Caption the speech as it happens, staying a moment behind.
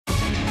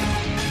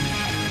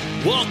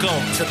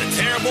Welcome to the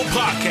Terrible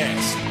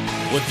Podcast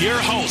with your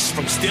hosts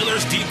from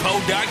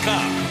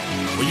SteelersDepot.com,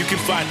 where you can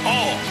find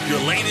all your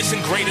latest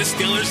and greatest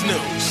Steelers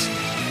news.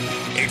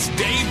 It's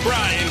Dave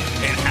Bryan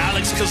and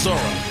Alex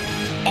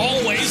Kozora,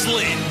 always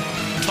lit,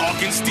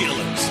 talking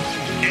Steelers.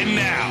 And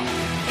now,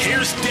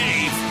 here's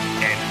Dave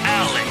and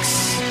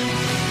Alex.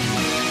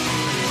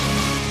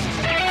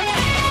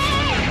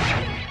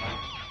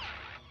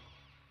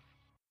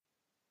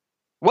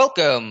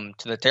 Welcome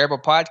to the Terrible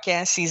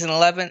Podcast, Season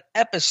 11,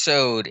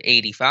 Episode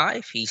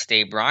 85. He's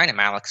Dave Bryan. I'm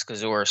Alex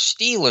Kozora,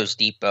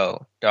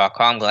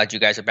 SteelersDepot.com. Glad you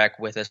guys are back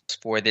with us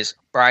for this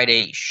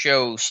Friday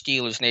show,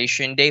 Steelers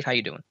Nation. Dave, how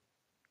you doing?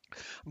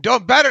 I'm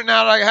doing better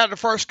now that I had the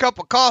first cup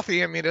of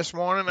coffee in me this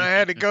morning. I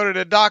had to go to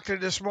the doctor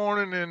this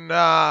morning, and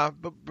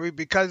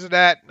because of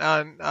that,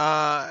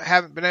 I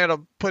haven't been able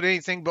to put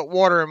anything but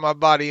water in my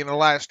body in the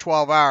last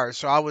 12 hours.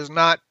 So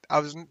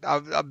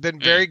I've been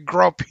very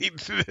grumpy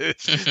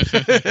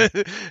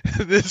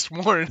this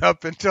morning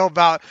up until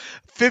about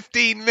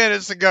 15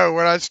 minutes ago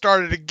when I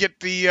started to get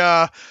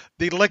the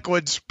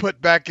liquids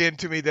put back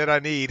into me that I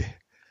need.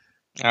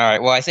 All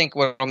right. Well, I think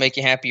what will make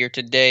you happier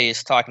today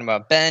is talking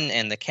about Ben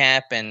and the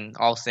cap and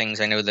all things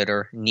I know that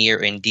are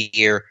near and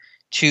dear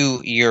to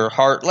your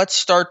heart. Let's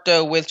start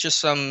with just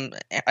some,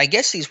 I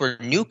guess these were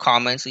new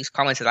comments, these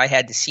comments that I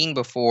hadn't seen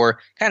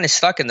before, kind of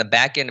stuck in the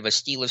back end of a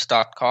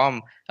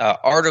Steelers.com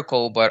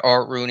article, but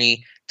Art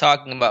Rooney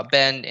talking about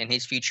Ben and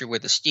his future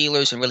with the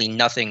Steelers, and really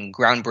nothing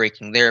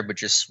groundbreaking there, but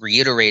just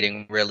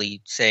reiterating,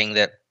 really saying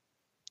that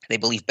they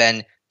believe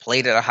Ben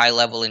played at a high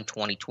level in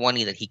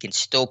 2020, that he can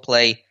still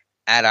play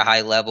at a high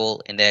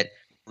level, and that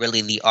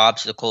really the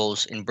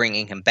obstacles in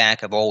bringing him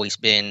back have always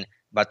been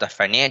about the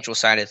financial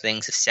side of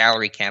things, the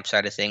salary cap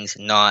side of things,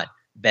 not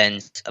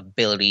Ben's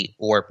ability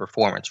or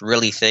performance.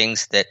 Really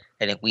things that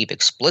I think we've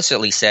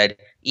explicitly said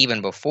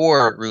even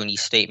before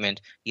Rooney's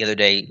statement the other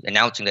day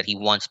announcing that he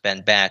wants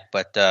Ben back,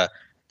 but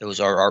those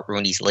are Art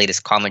Rooney's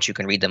latest comments. You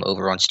can read them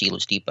over on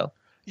Steelers Depot.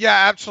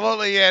 Yeah,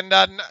 absolutely, and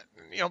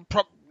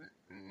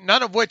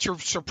none of which are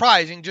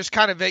surprising, just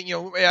kind of,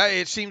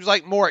 it seems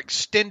like more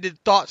extended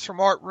thoughts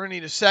from Art Rooney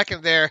II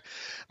there.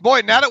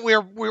 Boy, now that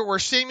we're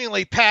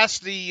seemingly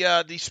past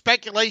the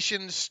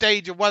speculation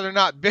stage of whether or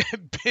not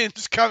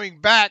Ben's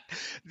coming back,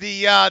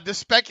 the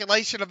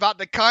speculation about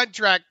the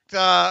contract,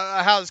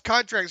 how his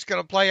contract is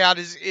going to play out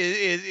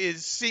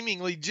is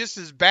seemingly just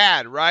as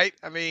bad, right?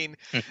 I mean,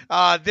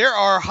 there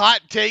are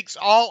hot takes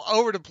all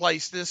over the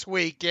place this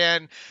week,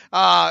 and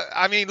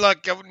I mean,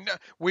 look,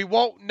 we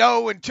won't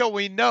know until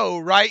we know,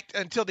 right?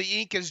 Until the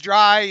ink is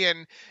dry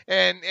and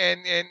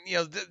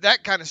that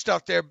kind of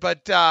stuff there.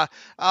 But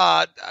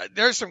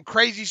there's some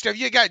crazy stuff.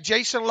 You got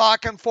Jason La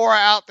Canfora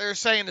out there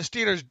saying the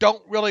Steelers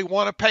don't really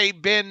want to pay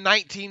Ben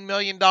 $19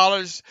 million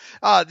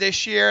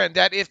this year, and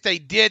that if they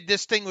did,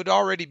 this thing would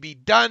already be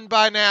done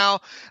by now.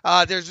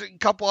 There's a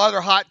couple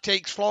other hot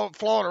takes flowing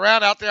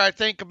around out there, I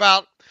think,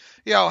 about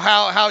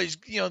how he's,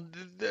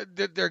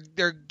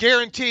 they're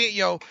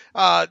guaranteeing,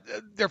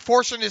 they're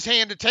forcing his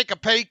hand to take a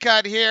pay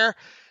cut here.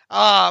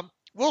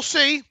 We'll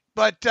see,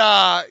 but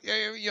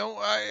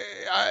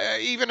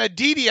even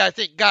Aditi, I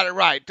think, got it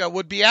right.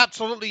 Would be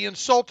absolutely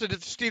insulted if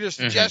the Steelers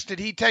suggested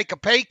he take a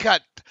pay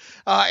cut,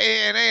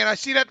 and I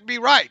see that to be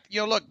right.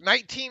 Look,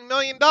 $19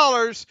 million.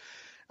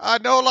 I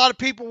know a lot of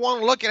people want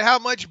to look at how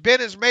much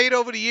Ben has made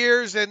over the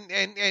years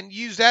and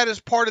use that as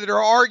part of their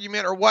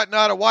argument or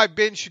whatnot of why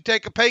Ben should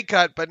take a pay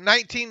cut. But when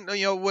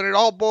it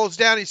all boils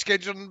down, he's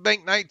scheduled to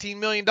make $19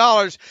 million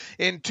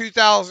in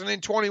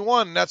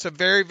 2021. That's a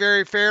very,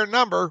 very fair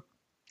number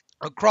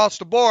across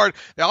the board.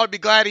 They ought to be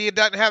glad he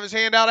doesn't have his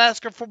hand out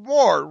asking for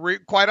more,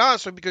 quite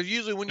honestly, because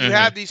usually when you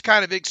have these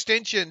kind of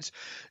extensions,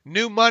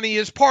 new money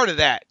is part of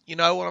that. You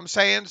know what I'm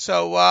saying?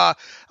 So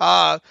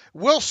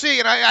we'll see.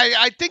 And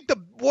I think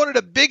one of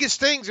the biggest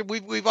things, and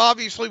we've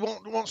obviously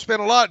won't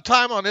spend a lot of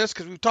time on this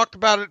because we've talked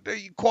about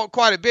it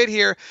quite a bit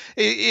here,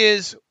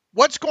 is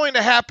what's going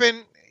to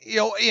happen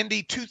in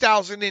the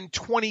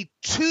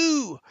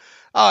 2022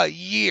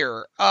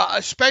 year,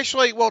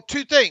 especially,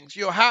 two things.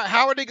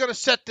 How are they going to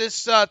set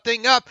this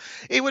thing up?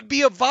 It would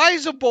be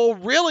advisable,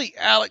 really,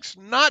 Alex,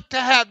 not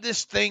to have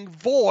this thing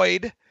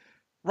void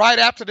right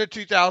after the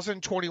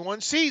 2021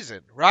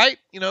 season, right?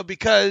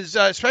 Because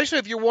especially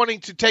if you're wanting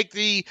to take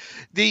the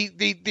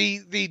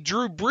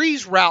Drew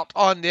Brees route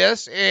on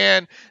this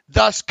and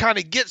thus kind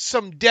of get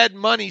some dead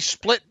money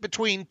split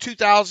between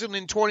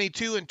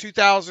 2022 and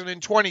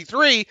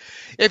 2023,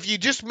 if you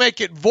just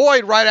make it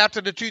void right after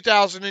the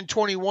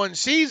 2021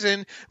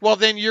 season, well,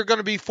 then you're going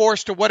to be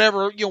forced to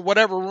whatever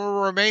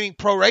remaining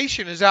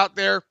proration is out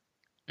there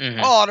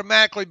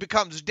automatically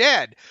becomes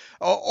dead.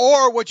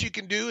 Or what you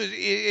can do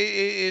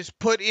is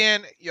put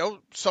in,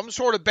 some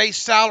sort of base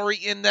salary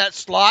in that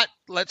slot.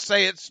 Let's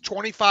say it's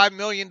 $25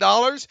 million.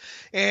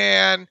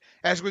 And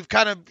as we've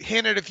kind of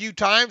hinted a few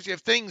times, if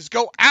things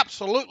go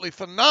absolutely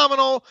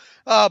phenomenal,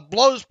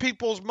 blows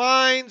people's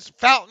minds,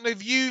 fountain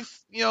of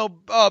youth,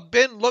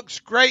 Ben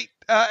looks great,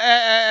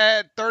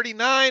 at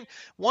 39,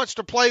 wants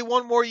to play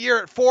one more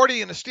year at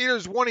 40, and the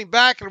Steelers want him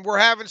back, and we're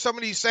having some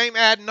of these same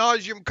ad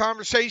nauseum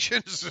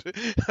conversations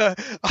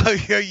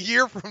a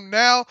year from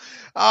now.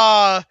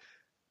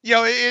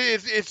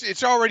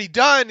 It's already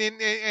done,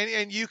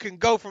 and you can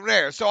go from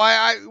there. So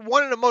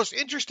one of the most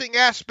interesting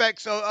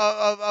aspects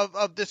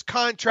of this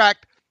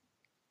contract,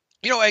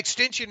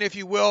 extension, if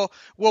you will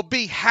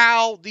be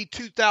how the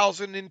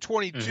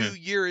 2022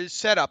 year is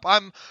set up.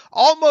 I'm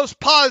almost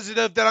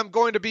positive that I'm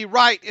going to be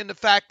right in the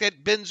fact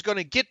that Ben's going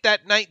to get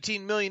that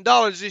 $19 million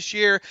this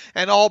year,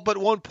 and all but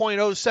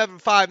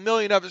 $1.075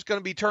 million of it's going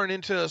to be turned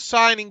into a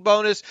signing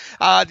bonus.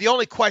 The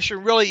only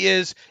question really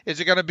is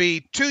it going to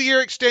be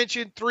 2-year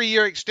extension,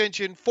 3-year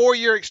extension,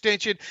 4-year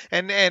extension,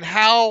 and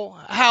how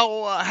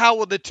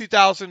will the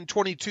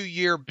 2022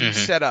 year be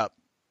set up?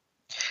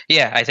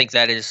 Yeah, I think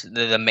that is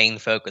the main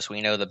focus.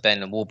 We know that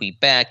Ben will be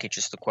back. It's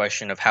just a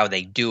question of how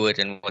they do it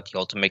and what the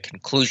ultimate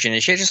conclusion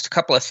is. Just a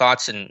couple of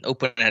thoughts and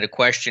open-ended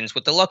questions.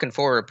 With the Looking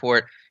Forward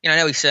report, I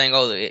know he's saying,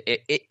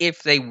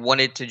 if they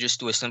wanted to just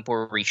do a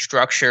simple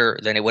restructure,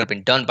 then it would have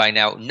been done by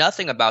now.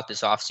 Nothing about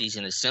this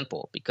offseason is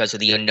simple because of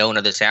the unknown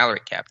of the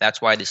salary cap.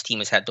 That's why this team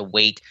has had to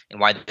wait and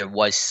why there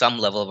was some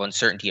level of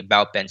uncertainty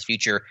about Ben's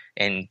future.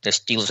 And the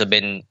Steelers have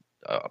been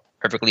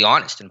perfectly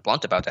honest and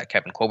blunt about that.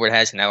 Kevin Colbert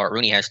has, and now Art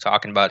Rooney has,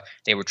 talking about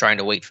they were trying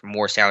to wait for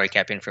more salary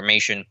cap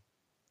information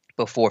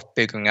before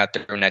figuring out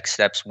their next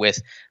steps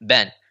with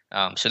Ben.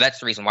 So that's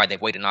the reason why they've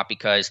waited, not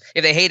because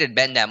if they hated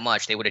Ben that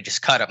much, they would have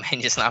just cut him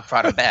and just not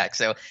brought him back.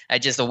 So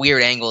just a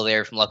weird angle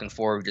there from Looking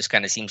Forward. Just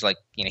kind of seems like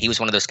he was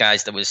one of those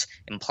guys that was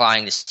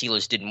implying the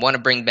Steelers didn't want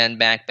to bring Ben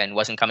back. Ben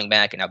wasn't coming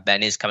back, and now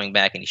Ben is coming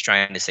back, and he's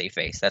trying to save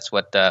face. That's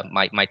what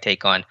my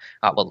take on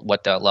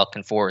what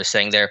Looking Forward is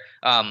saying there.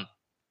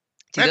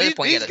 Man,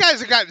 these guys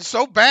have gotten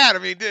so bad. I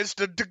mean,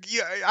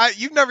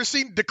 you've never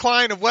seen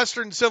decline of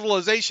Western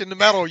civilization, the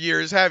metal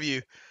years, have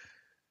you?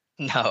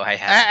 No, I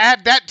haven't.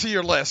 Add that to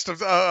your list of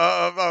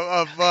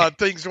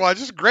things to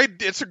watch.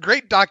 It's a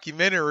great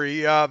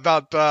documentary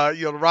about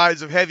the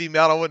rise of heavy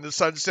metal and the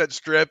Sunset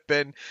Strip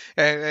and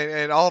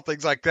all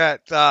things like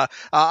that.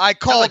 I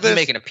call this. You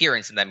make an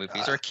appearance in that movie.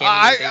 Is there a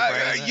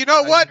cameo? You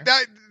know what?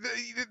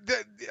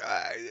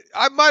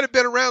 I might have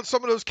been around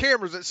some of those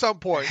cameras at some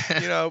point,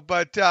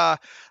 but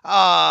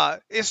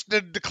it's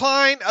the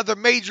decline of the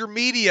major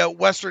media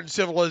Western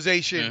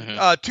civilization.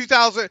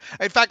 2000.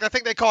 In fact, I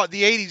think they call it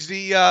the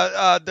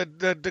 80s.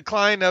 The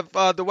decline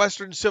of the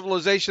Western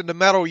civilization, the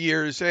metal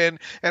years, and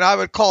I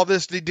would call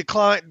this the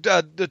decline,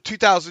 the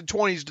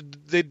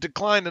 2020s, the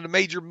decline of the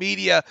major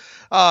media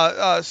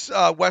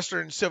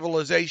Western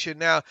civilization.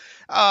 Now,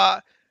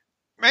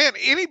 man,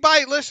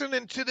 anybody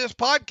listening to this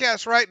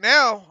podcast right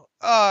now,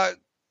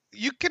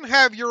 you can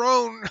have your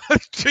own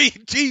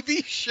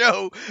TV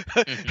show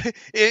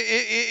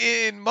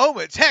in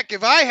moments. Heck,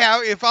 if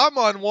I'm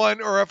on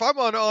one, or if I'm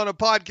on a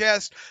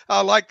podcast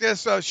like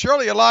this,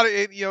 surely a lot of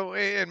it,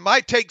 and my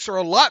takes are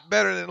a lot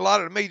better than a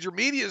lot of the major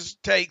media's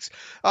takes.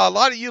 A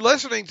lot of you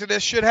listening to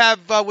this should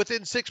have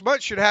within 6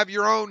 months should have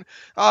your own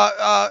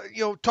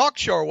talk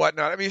show or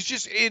whatnot. I mean, it's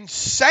just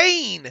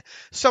insane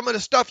some of the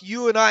stuff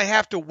you and I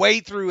have to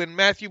wade through, and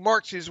Matthew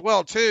Marks as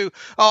well too,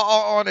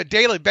 on a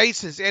daily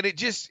basis, and it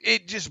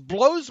just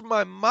blows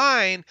my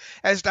mind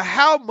as to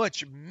how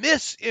much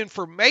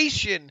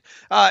misinformation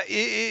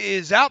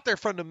is out there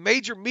from the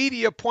major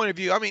media point of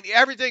view. I mean,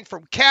 everything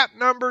from cap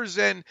numbers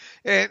and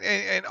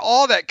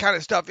all that kind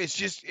of stuff. It's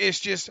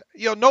just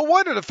no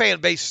wonder the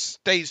fan base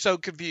stays so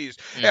confused.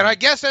 And I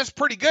guess that's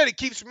pretty good. It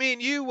keeps me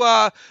and you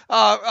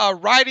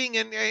writing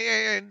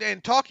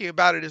and talking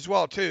about it as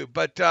well too.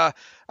 But a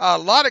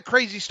lot of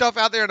crazy stuff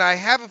out there, and I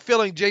have a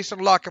feeling Jason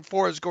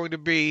Lockenford is going to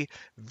be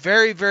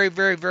very, very,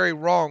 very, very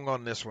wrong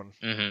on this one.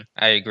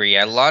 I agree.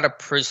 A lot of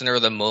prisoner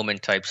of the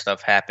moment type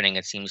stuff happening,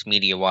 it seems,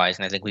 media-wise,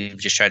 and I think we've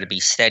just tried to be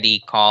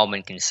steady, calm,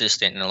 and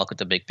consistent and look at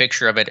the big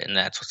picture of it, and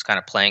that's what's kind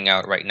of playing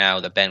out right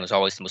now. That Ben was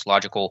always the most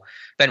logical.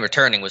 Ben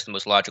returning was the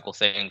most logical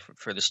thing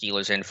for the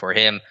Steelers and for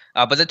him.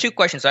 But the two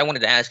questions I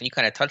wanted to ask, and you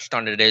kind of touched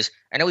on it, is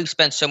I know we've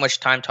spent so much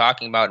time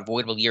talking about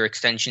voidable year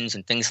extensions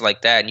and things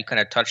like that, and you kind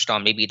of touched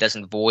on maybe it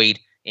doesn't void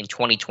in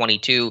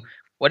 2022.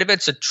 What if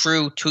it's a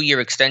true 2-year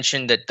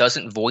extension that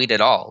doesn't void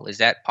at all? Is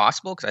that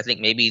possible? Because I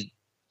think maybe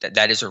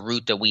that is a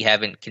route that we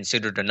haven't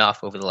considered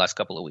enough over the last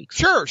couple of weeks.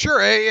 Sure.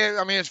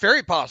 I mean, it's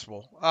very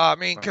possible. I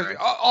mean, because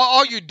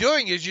all you're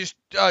doing is just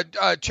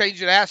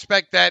change an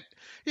aspect that,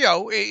 the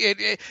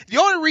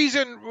only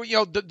reason,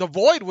 the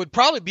void would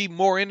probably be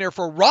more in there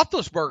for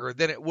Roethlisberger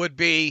than it would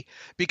be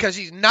because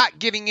he's not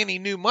getting any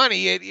new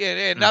money.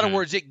 In other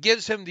words, it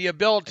gives him the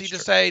ability to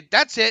say,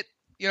 that's it.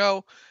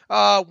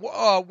 I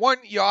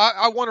want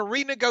to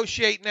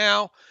renegotiate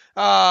now,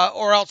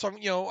 or else I'm,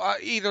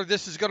 either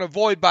this is going to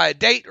void by a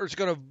date, or it's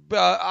going to,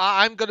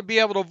 I'm going to be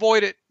able to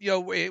void it,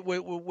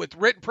 with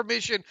written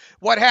permission,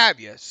 what have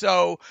you.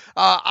 So,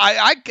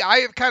 I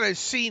have kind of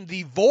seen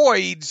the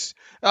voids,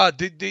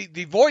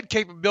 the void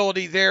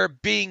capability there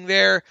being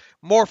there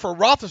more for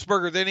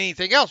Roethlisberger than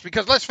anything else,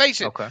 because let's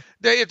face it,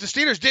 if the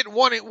Steelers didn't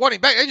want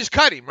him back, they just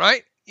cut him,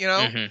 right? you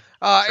know, Sure.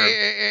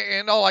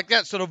 and all like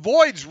that. So the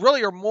voids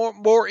really are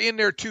more in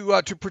there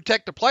to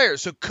protect the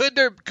players. So could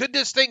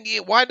this thing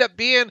wind up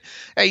being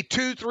a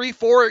 2, 3,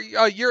 4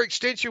 year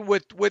extension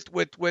with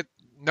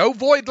no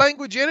void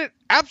language in it?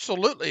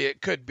 Absolutely,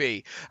 it could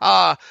be.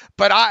 But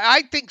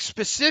I think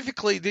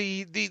specifically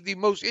the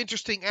most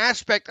interesting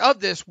aspect of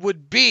this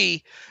would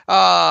be,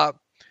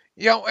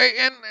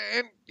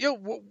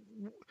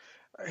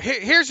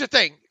 here's the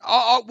thing.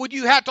 Would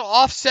you have to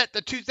offset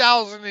the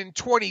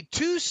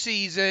 2022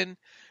 season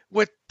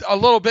with a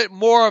little bit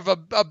more of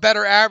a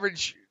better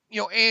average,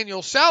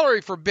 annual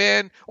salary for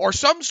Ben, or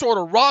some sort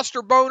of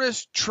roster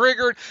bonus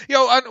triggered?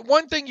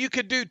 One thing you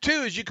could do too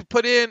is you could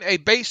put in a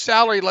base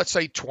salary, let's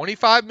say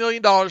 $25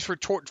 million for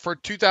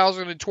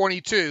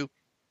 2022.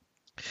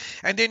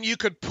 And then you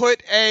could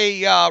put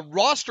a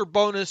roster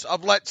bonus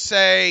of, let's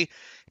say,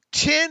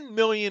 $10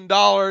 million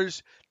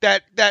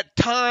that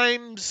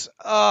times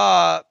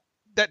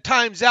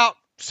out,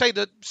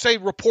 say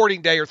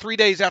reporting day or 3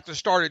 days after the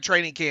start of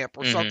training camp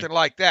or something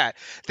like that.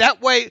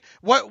 That way,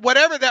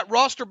 whatever that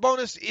roster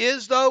bonus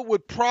is, though,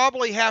 would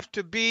probably have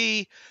to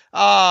be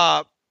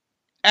after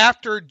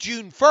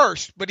June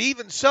 1st. But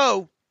even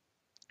so,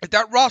 if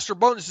that roster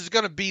bonus is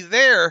going to be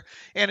there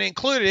and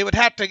included, it would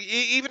have to,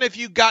 even if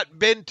you got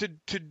Ben to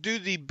do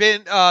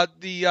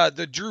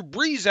the Drew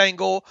Brees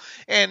angle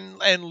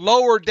and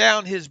lower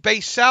down his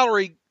base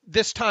salary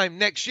this time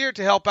next year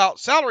to help out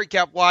salary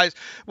cap wise,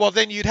 well,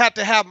 then you'd have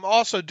to have him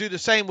also do the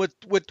same with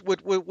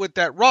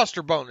that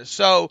roster bonus.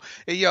 So,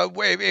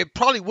 it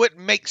probably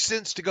wouldn't make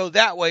sense to go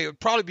that way. It would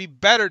probably be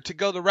better to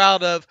go the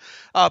route of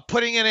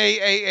putting in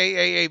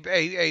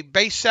a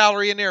base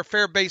salary in there, a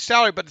fair base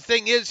salary. But the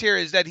thing is here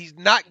is that he's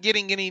not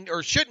getting any,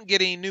 or shouldn't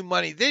get any, new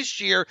money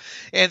this year,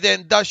 and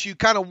then thus you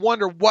kind of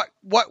wonder what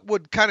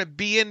would kind of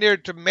be in there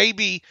to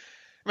maybe.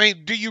 I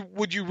mean,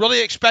 would you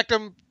really expect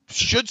him?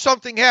 Should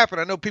something happen,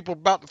 I know people are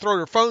about to throw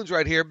their phones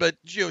right here, but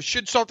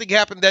should something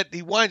happen that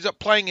he winds up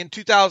playing in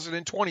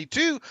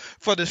 2022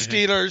 for the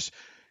Steelers,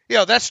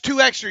 that's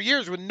 2 extra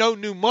years with no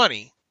new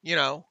money,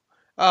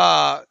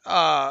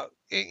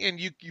 and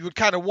you would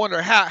kind of wonder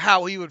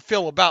how he would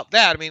feel about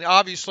that. I mean,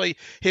 obviously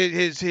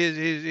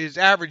his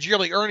average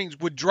yearly earnings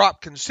would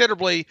drop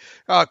considerably,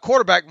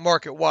 quarterback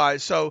market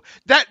wise. So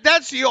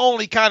that's the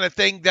only kind of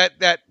thing that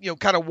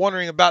kind of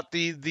wondering about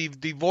the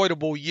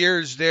voidable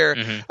years there,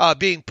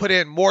 being put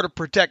in more to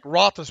protect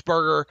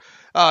Roethlisberger,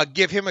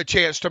 give him a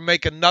chance to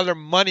make another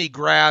money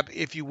grab,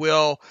 if you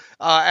will,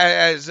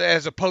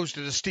 as opposed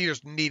to the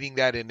Steelers needing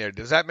that in there.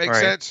 Does that make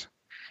sense?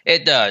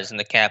 It does, and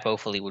the cap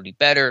hopefully would be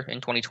better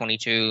in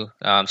 2022,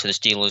 so the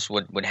Steelers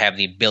would have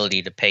the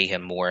ability to pay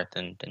him more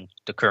than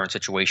the current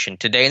situation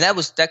today. And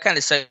that kind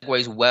of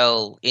segues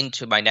well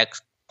into my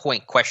next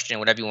point, question,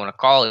 whatever you want to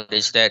call it,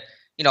 is that,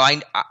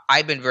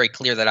 I've been very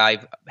clear that I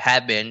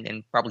have been,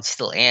 and probably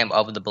still am,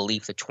 of the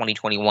belief that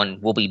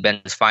 2021 will be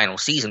Ben's final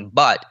season,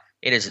 but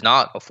it is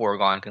not a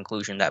foregone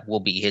conclusion that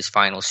will be his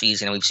final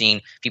season. And we've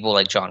seen people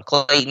like John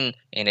Clayton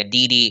and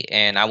Aditi,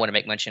 and I want to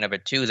make mention of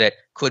it too, that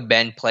could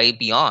Ben play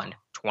beyond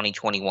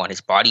 2021.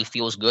 His body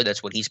feels good.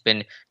 That's what he's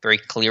been very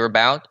clear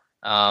about.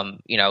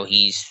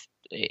 He's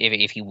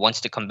if he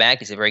wants to come back,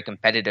 he's a very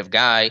competitive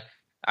guy.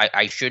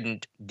 I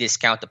shouldn't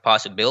discount the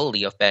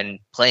possibility of Ben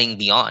playing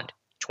beyond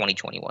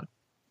 2021.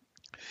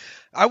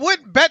 I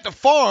wouldn't bet the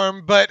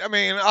farm, but I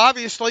mean,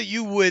 obviously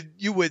you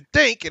would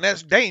think, and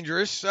that's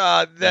dangerous,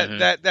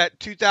 that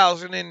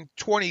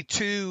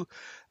 2022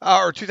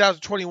 or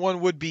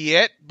 2021 would be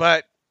it.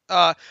 But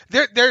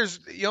there's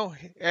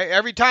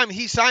every time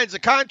he signs a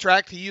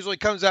contract, he usually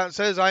comes out and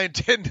says, I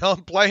intend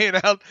on playing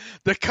out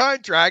the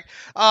contract.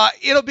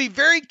 It'll be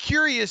very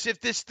curious if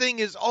this thing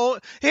is on.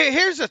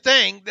 Here's the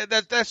thing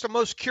that's the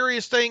most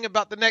curious thing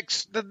about the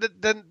next,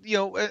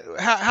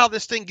 how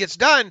this thing gets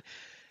done.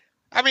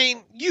 I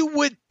mean, you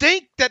would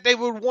think that they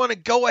would want to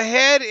go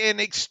ahead and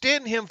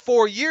extend him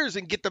 4 years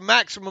and get the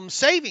maximum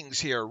savings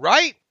here,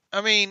 right?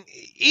 I mean,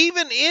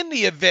 even in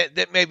the event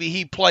that maybe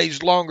he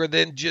plays longer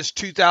than just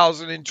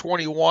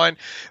 2021,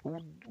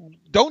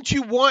 don't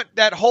you want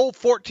that whole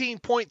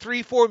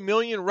 $14.34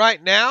 million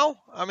right now?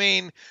 I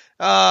mean,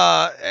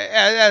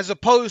 as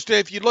opposed to,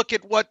 if you look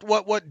at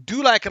what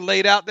Dulac had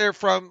laid out there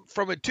from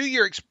a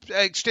 2-year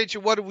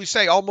extension, what did we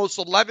say? Almost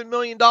 $11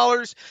 million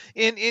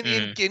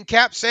in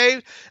cap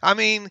saved. I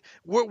mean,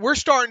 it's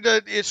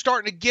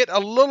starting to get a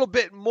little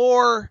bit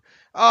more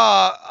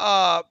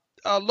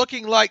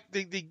looking like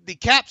the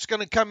cap's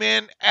going to come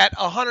in at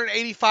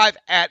 185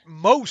 at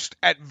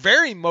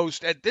very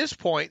most at this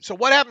point. So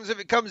what happens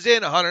if it comes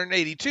in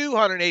 182,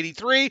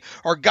 183,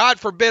 or God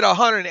forbid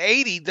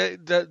 180,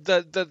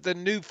 the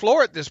new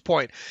floor at this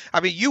point? I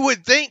mean, you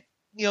would think,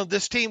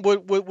 this team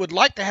would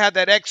like to have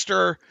that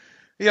extra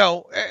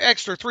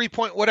 3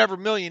 point whatever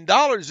million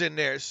dollars in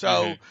there.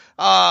 So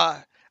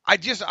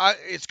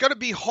it's going to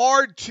be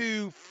hard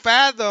to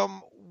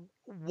fathom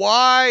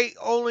why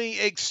only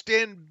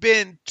extend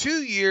Ben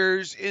 2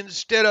 years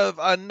instead of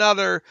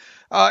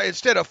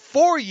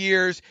 4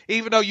 years,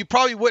 even though you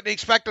probably wouldn't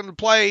expect him to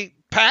play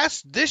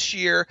past this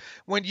year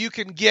when you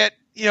can get,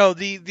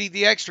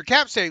 the extra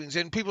cap savings.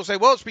 And people say,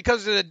 well, it's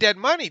because of the dead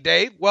money,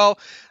 Dave. Well,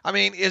 I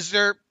mean, is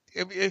there,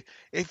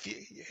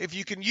 if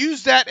you can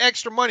use that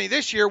extra money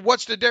this year,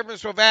 what's the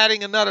difference of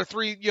adding another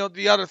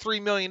the other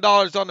 $3 million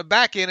on the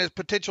back end as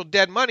potential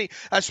dead money,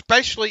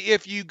 especially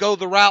if you go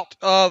the route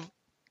of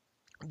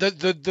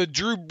the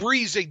Drew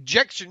Brees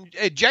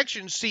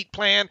ejection seat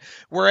plan,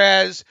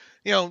 whereas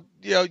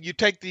you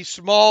take the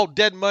small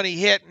dead money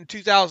hit in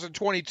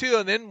 2022,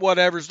 and then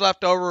whatever's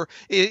left over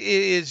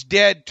is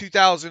dead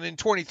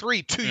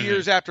 2023, 2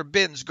 years after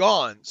Ben's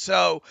gone.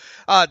 So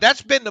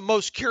that's been the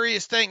most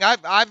curious thing.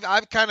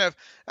 I've kind of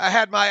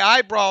had my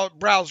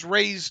eyebrows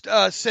raised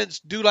since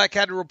Dulac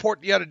had a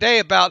report the other day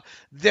about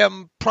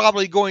them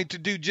probably going to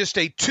do just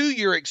a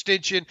 2-year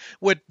extension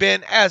with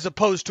Ben as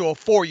opposed to a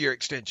 4-year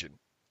extension.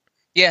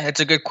 Yeah, it's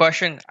a good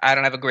question. I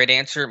don't have a great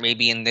answer.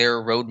 Maybe in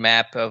their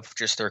roadmap of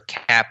just their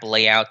cap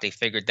layout, they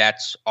figured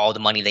that's all the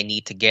money they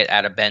need to get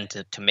out of Ben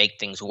to make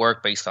things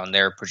work based on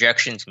their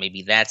projections.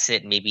 Maybe that's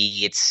it. Maybe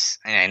it's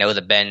 – and I know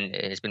that Ben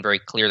has been very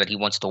clear that he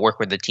wants to work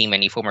with the team in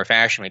any form or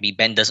fashion. Maybe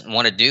Ben doesn't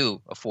want to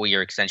do a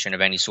 4-year extension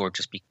of any sort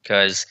just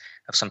because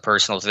of some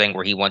personal thing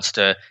where he wants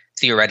to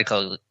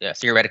theoretically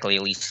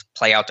at least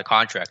play out the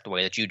contract the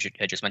way that you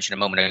had just mentioned a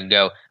moment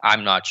ago.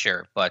 I'm not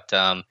sure, but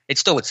it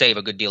still would save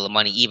a good deal of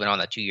money even on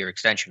that 2-year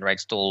extension, right?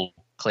 Still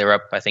clear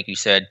up, I think you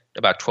said,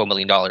 about $12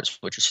 million,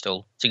 which is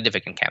still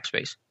significant cap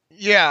space.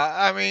 Yeah,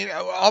 I mean,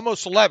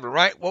 almost 11,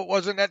 right? What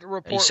wasn't that the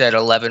report? You said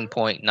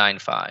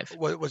 11.95.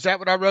 Was that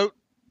what I wrote?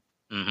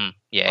 Mm-hmm.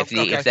 Yeah,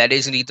 if that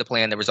is indeed the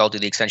plan, the result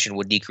of the extension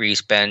would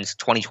decrease Ben's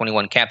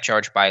 2021 cap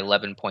charge by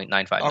 $11.95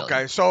 million.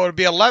 Okay, so it would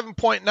be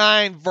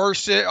 11.9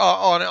 versus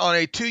on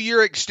a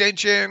 2-year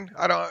extension.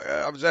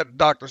 I was at the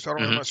doctor, so I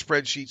don't have my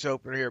spreadsheets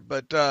open here,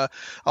 but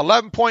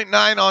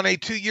 11.9 on a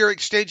 2-year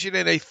extension,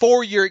 and a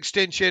 4-year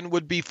extension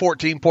would be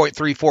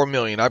 $14.34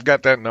 million. I've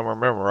got that number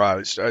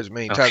memorized as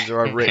many times as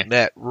I've written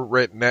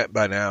that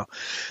by now.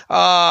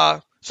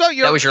 So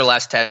that was your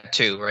last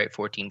tattoo, right?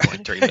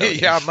 14.3 million.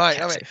 Yeah, I might.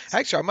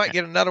 I might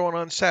get another one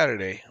on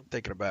Saturday. I'm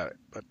thinking about it,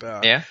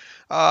 but yeah.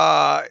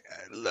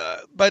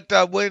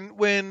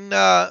 When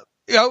that's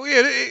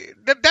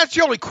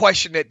the only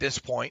question at this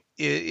point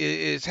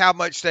is how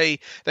much they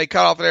cut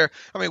off there.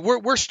 I mean,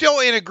 we're still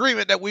in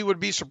agreement that we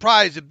would be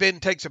surprised if Ben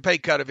takes a pay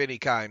cut of any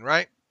kind,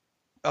 right?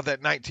 Of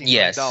that $19 million.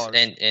 Yes,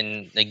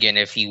 and again,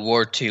 if he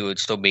were to, it'd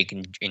still be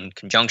in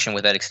conjunction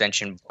with that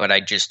extension, but I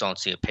just don't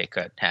see a pay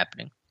cut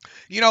happening.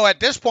 At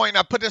this point,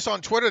 I put this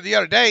on Twitter the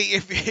other day.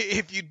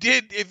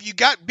 If you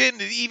got Ben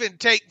to even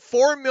take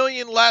 $4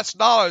 million less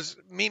dollars,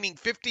 meaning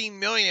 $15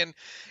 million,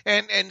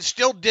 and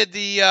still did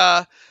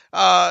the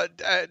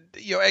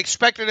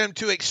expected him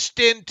to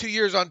extend 2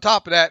 years on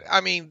top of that. I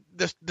mean,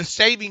 the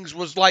savings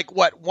was like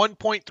what,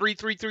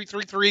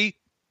 1.33333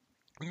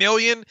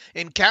 million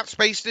in cap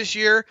space this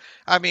year.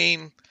 I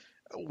mean,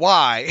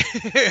 why?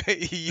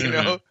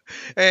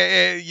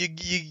 And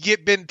you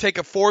get Ben to take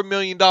a $4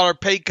 million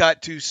pay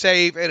cut to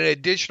save an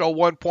additional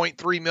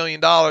 $1.3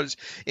 million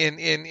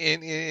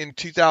in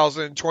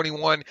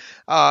 2021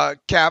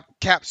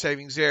 cap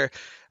savings there.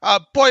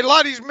 Boy, a lot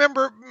of these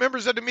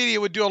members of the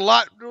media would do a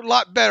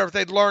lot better if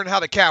they'd learn how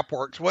the cap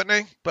works, wouldn't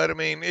they? But I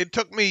mean, it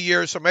took me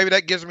years, so maybe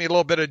that gives me a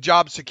little bit of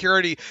job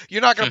security.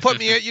 You're not going to put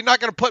me. You're not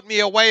going to put me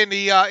away in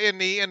the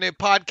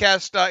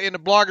podcast in the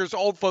bloggers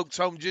old folks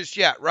home just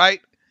yet,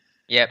 right?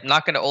 Yeah,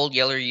 not going to old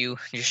yeller you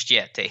just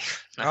yet,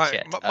 Dave. Not all right.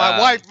 yet.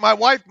 My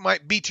wife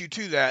might beat you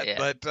to that, yeah.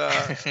 But all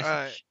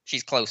right.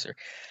 She's closer.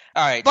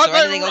 All right. But so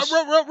anything else?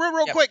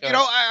 real quick,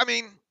 I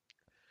mean,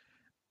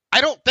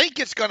 I don't think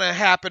it's going to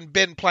happen,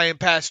 Ben playing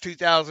past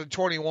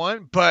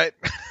 2021, but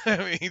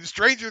I mean,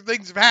 stranger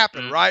things have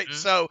happened, right?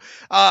 So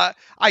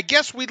I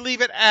guess we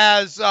leave it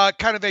as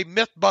kind of a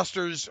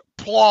Mythbusters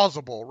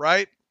plausible,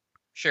 right?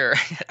 Sure.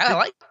 I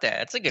like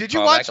that. It's a good Did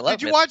you watch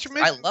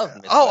Mythbusters? I love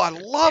Mythbusters. Oh, I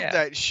love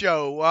that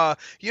show.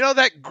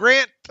 That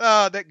Grant,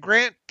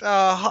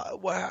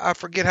 I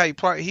forget how you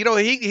play.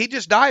 He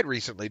just died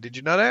recently. Did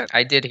you know that?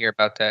 I did hear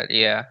about that,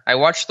 yeah. I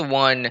watched the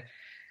one,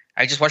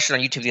 I just watched it on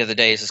YouTube the other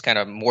day. This is kind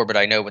of morbid,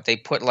 I know, but they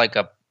put like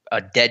a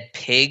dead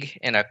pig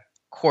in a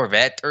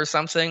Corvette or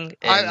something.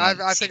 And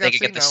I think they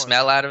could get the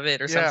smell out of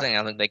it or something.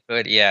 I think they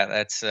could. Yeah,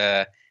 that's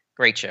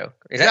great show.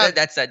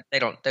 That's they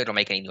don't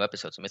make any new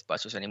episodes of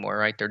Mythbusters anymore,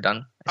 right? They're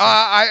done.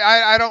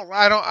 I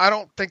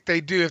don't think they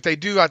do. If they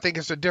do, I think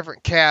it's a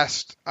different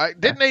cast.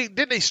 Didn't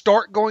they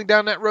start going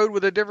down that road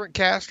with a different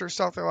cast or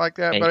something like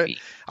that? Maybe. But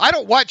I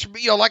don't watch.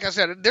 Like I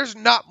said, there's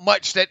not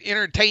much that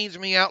entertains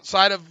me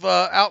outside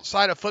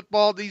of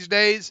football these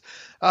days.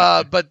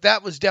 But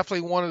that was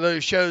definitely one of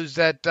those shows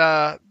that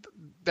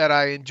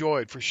I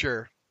enjoyed for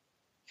sure.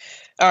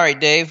 All right,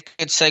 Dave,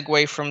 good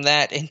segue from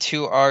that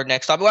into our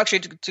next topic. Well, actually,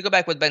 to go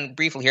back with Ben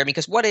briefly here,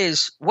 because what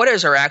is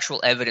our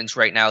actual evidence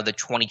right now that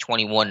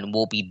 2021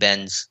 will be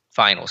Ben's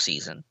final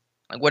season?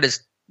 Like, what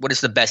is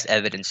the best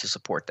evidence to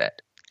support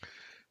that?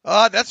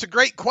 That's a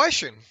great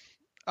question.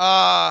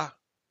 My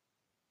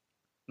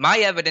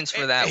evidence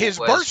for that his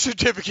was birth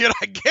certificate,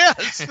 I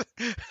guess.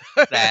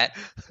 that,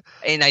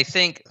 and I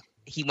think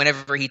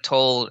whenever he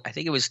told, I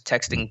think it was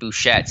texting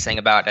Bouchette saying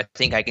about, I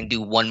think I can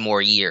do one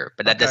more year,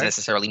 but that doesn't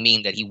necessarily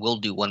mean that he will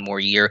do one more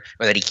year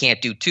or that he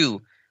can't do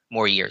 2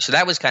 more years. So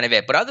that was kind of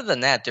it. But other than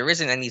that, there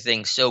isn't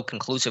anything so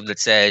conclusive that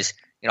says,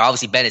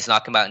 obviously Ben has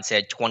not come out and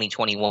said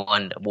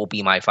 2021 will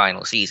be my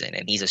final season.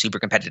 And he's a super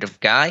competitive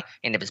guy.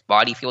 And if his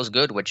body feels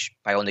good, which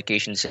by all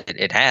indications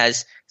it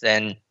has,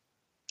 then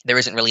there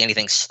isn't really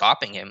anything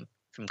stopping him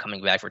from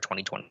coming back for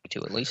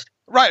 2022 at least.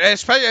 Right,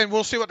 and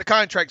we'll see what the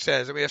contract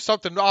says. I mean, if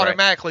something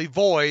automatically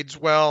voids,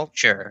 well,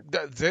 sure,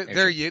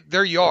 there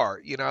you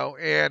are,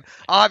 and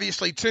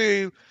obviously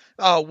too,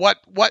 what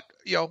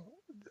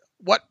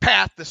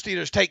path the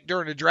Steelers take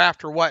during the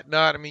draft or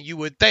whatnot. I mean, you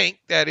would think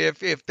that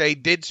if they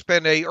did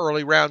spend a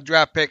early round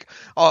draft pick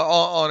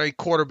on a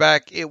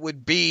quarterback, it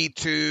would be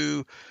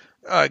to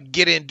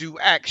get into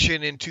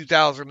action in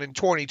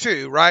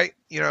 2022, right?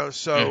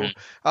 So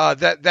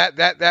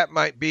that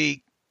might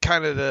be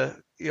kind of the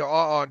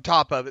on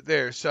top of it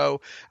there.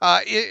 So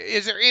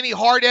is there any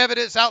hard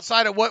evidence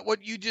outside of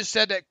what you just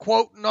said, that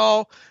quote and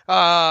all,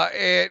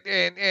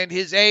 and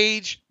his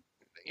age?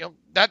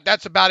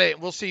 That's about it.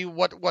 We'll see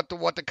what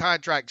the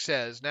contract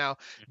says. Now,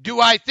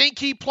 do I think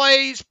he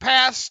plays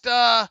past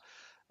this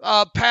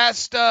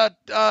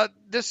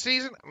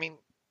season? I mean,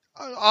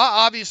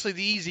 obviously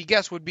the easy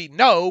guess would be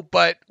no,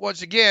 but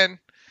once again,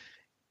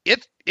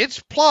 it's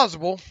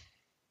plausible.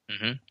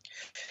 Mm-hmm.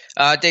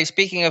 Dave,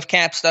 speaking of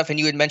cap stuff, and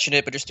you had mentioned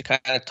it, but just to kind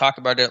of talk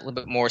about it a little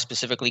bit more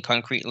specifically,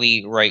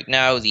 concretely right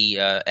now, the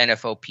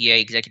NFLPA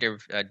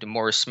executive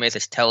DeMaurice Smith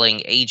is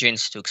telling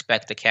agents to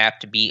expect the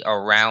cap to be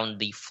around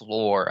the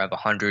floor of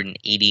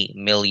 $180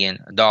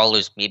 million,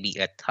 maybe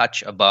a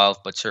touch above,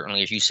 but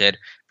certainly, as you said,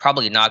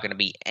 probably not going to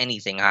be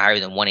anything higher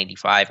than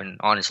 185, and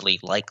honestly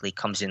likely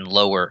comes in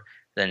lower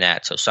than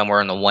that. So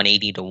somewhere in the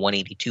 180 to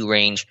 182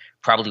 range,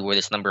 probably where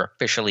this number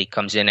officially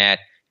comes in at.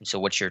 So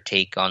what's your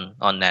take on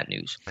that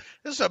news?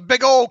 This is a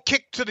big old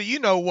kick to the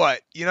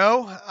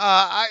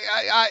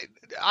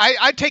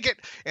I take it,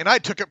 and I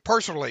took it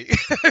personally.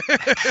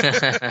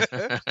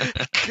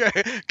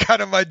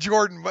 Kind of my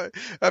Jordan.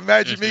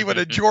 Imagine me with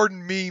a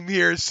Jordan meme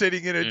here,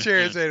 sitting in a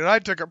chair saying, and I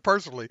took it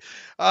personally.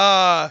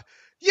 I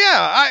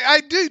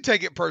do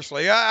take it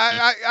personally.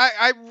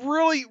 I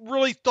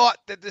really thought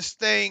that this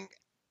thing,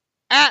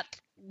 at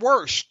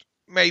worst,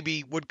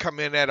 maybe would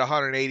come in at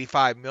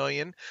 $185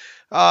 million.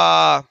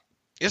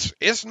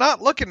 It's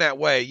not looking that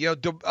way.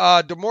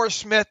 DeMaurice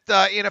Smith,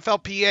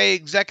 NFLPA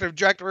executive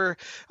director,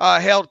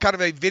 held kind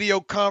of a video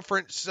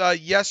conference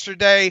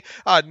yesterday.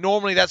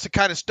 Normally that's the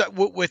kind of stuff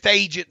with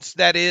agents,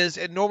 that is,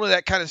 and normally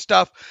that kind of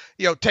stuff,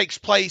 takes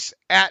place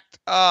at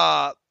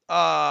the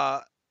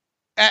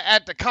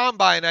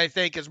combine. I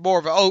think is more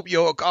of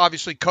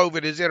obviously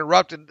COVID has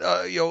interrupted,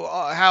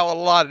 how a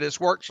lot of this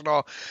works and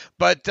all,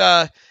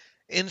 but,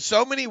 in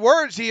so many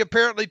words, he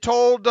apparently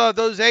told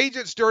those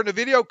agents during the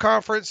video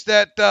conference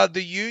that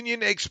the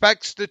union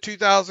expects the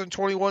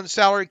 2021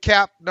 salary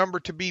cap number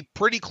to be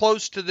pretty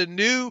close to the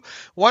new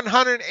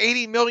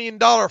 $180 million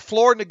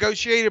floor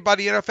negotiated by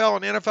the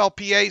NFL and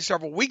NFLPA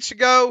several weeks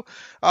ago.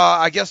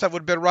 I guess that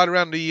would have been right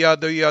around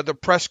the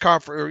press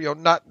conference,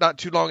 not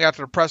too long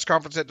after the press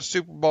conference at the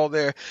Super Bowl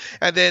there.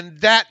 And then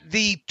that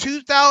the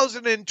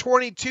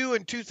 2022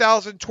 and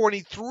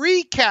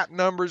 2023 cap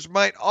numbers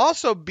might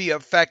also be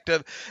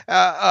affected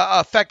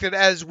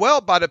as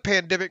well by the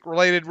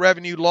pandemic-related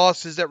revenue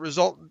losses that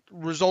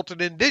resulted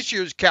in this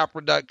year's cap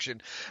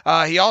reduction.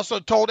 He also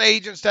told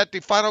agents that the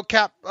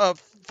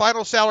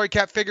final salary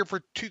cap figure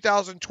for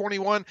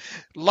 2021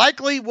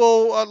 likely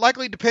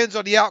depends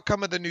on the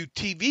outcome of the new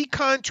TV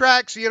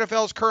contracts the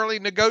NFL is currently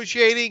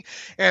negotiating,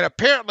 and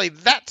apparently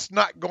that's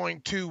not going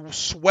to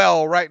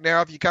swell right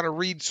now. If you kind of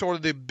read sort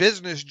of the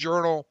Business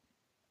Journal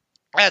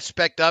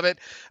aspect of it,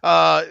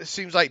 it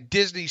seems like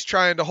Disney's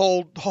trying to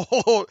hold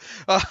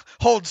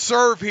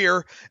serve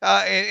here,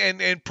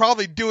 and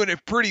probably doing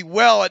it pretty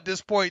well at this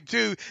point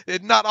too.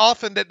 It's not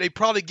often that they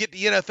probably get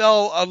the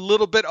NFL a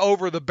little bit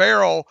over the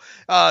barrel,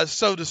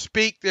 so to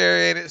speak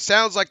there, and it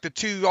sounds like the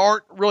two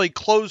aren't really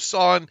close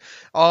on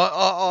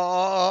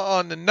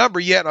the number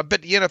yet. I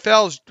bet the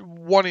NFL is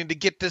wanting to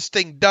get this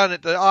thing done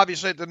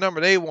obviously at the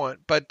number they want.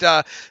 But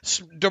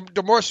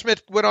DeMaurice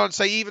Smith went on to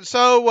say, even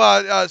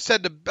so,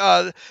 said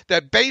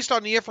that based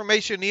on the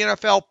information the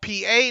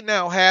NFLPA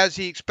now has,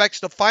 he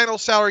expects the final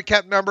salary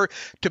cap number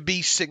to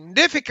be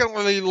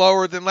significantly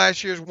lower than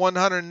last year's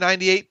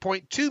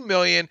 $198.2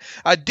 million.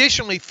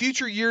 Additionally,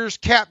 future years'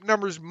 cap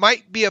numbers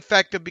might be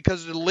affected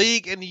because the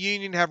league and the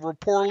union have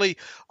reportedly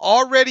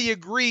already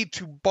agreed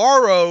to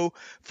borrow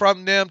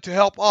from them to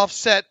help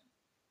offset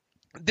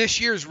this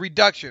year's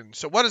reduction.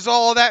 So what does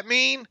all of that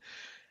mean?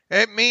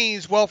 It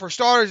means, well, for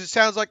starters, it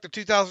sounds like the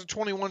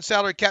 2021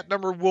 salary cap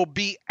number will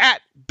be at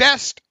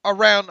best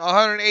around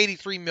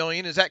 $183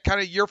 million. Is that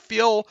kind of your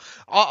feel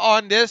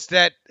on this?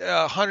 That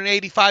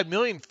 $185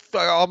 million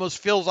almost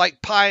feels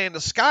like pie in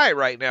the sky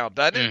right now,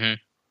 doesn't it? Mm-hmm.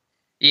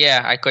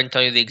 Yeah, I couldn't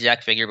tell you the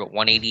exact figure, but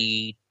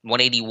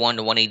 181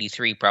 to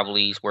 183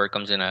 probably is where it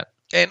comes in at.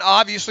 And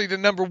obviously the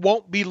number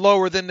won't be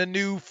lower than the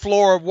new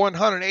floor of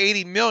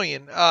 $180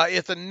 million.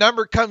 If the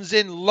number comes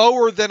in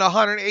lower than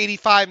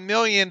 $185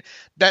 million,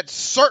 that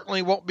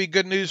certainly won't be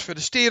good news for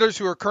the Steelers,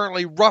 who are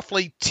currently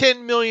roughly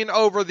 $10 million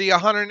over the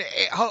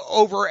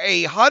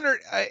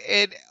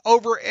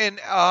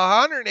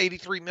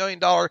 $183 million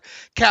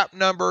cap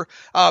number,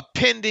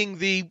 pending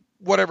the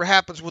whatever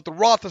happens with the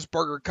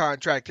Roethlisberger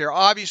contract here.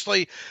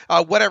 Obviously,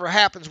 whatever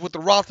happens with the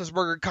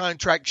Roethlisberger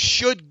contract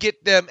should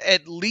get them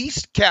at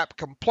least cap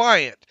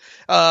compliant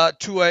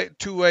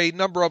to a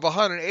number of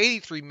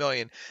 $183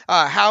 million.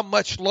 How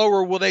much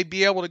lower will they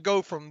be able to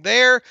go from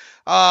there?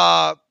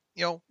 We'll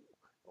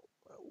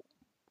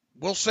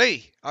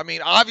see. I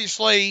mean,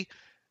 obviously,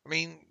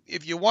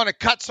 if you want to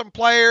cut some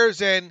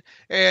players and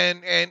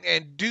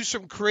do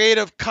some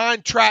creative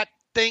contract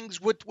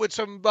things with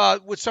some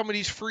of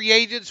these free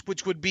agents,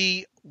 which would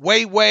be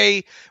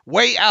way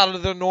out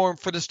of the norm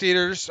for the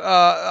Steelers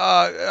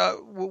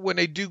when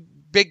they do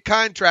big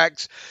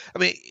contracts. I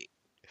mean,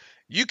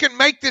 you can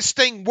make this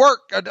thing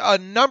work a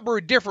number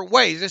of different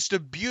ways. It's the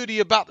beauty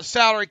about the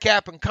salary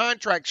cap and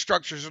contract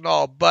structures and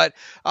all. But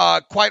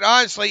quite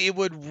honestly, it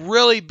would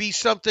really be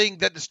something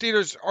that the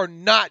Steelers are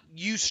not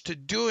used to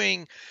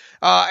doing,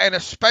 and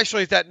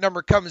especially if that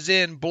number comes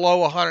in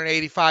below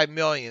 $185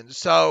 million.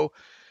 So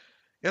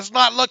it's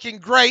not looking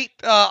great.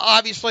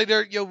 Obviously,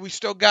 we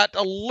still got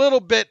a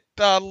little bit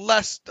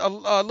less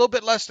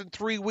than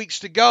 3 weeks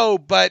to go.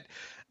 But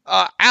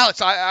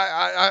Alex,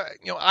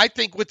 I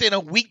think within a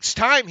week's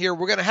time here,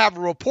 we're going to have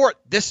a report.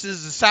 This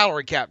is the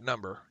salary cap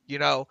number,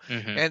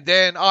 and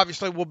then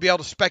obviously we'll be able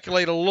to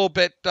speculate a little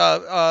bit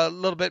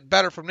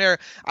better from there.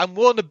 I'm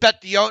willing to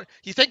bet the owner.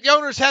 You think the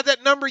owners have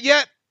that number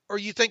yet, or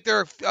you think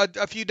they're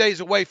a few days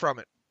away from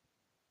it?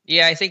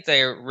 Yeah, I think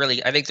they're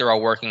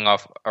all working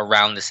off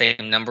around the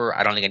same number.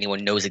 I don't think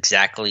anyone knows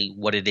exactly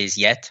what it is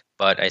yet,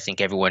 but I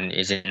think everyone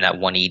is in that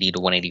 180 to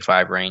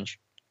 185 range.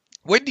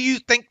 When do you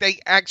think they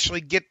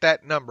actually get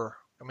that number?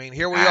 I mean,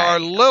 here we are a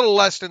little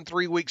less than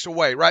 3 weeks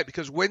away, right?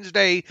 Because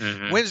Wednesday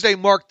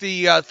marked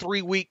the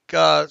 3-week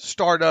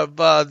start of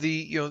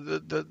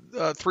the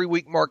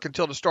 3-week mark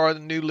until the start of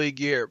the new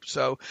league year.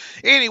 So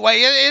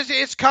anyway,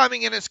 it's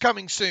coming, and it's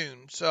coming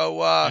soon.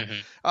 So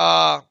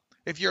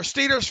if you're a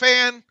Steelers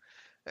fan,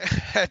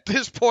 at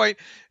this point,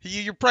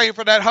 you're praying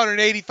for that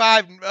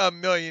 185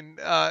 million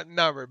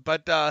number.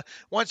 But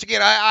once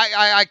again,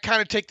 I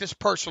kind of take this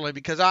personally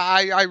because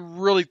I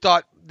really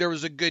thought there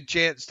was a good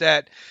chance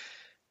that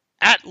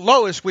at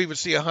lowest we would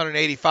see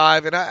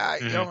 185, and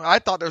I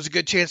thought there was a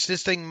good chance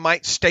this thing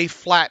might stay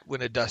flat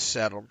when the dust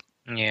settled.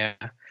 Yeah.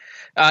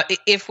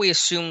 If we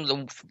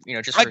assume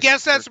I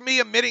guess that's me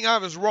admitting I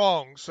was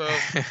wrong. So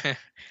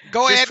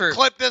go ahead and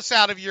clip this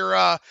out of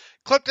your.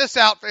 Clip this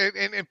out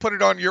and put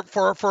it on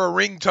for a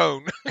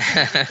ringtone.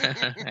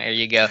 There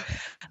you go.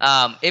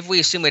 If we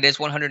assume it is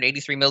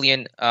 $183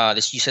 million,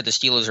 you said the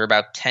Steelers are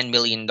about $10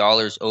 million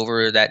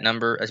over that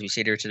number as we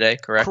see it here today,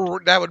 correct?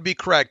 That would be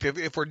correct.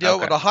 If we're dealing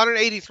with a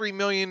 $183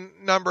 million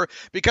number,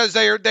 because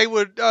they're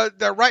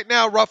right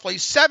now roughly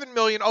 $7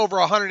 million over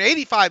a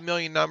 $185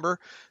 million number.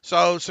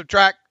 So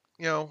subtract,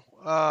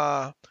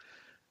 what's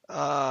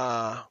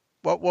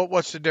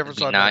the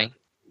difference on 9? That?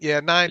 Yeah,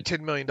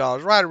 $10 million,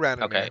 right around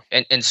it. Okay,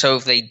 and so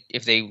if they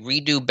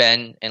redo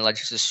Ben, and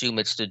let's just assume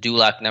it's the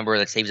Dulac number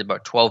that saves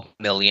about $12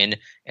 million,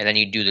 and then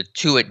you do the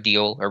Tuitt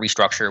deal or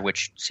restructure,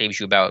 which saves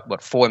you about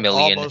 $4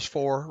 million. Almost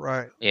 4,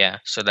 right? Yeah,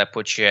 so that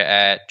puts you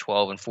at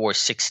 12 and 4,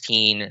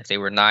 16. If they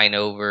were 9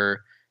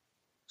 over,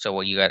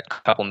 so you got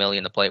a couple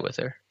million to play with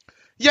there.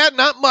 Yeah,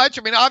 not much.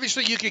 I mean,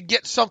 obviously you could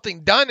get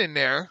something done in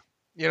there,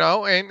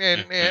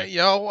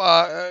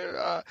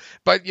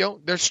 but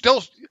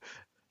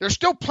there's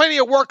still plenty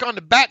of work on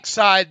the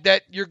backside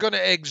that you're going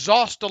to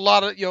exhaust a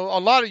lot of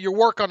your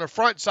work on the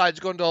front side is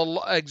going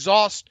to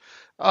exhaust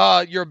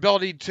your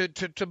ability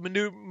to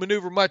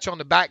maneuver much on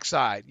the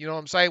backside. You know what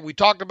I'm saying? We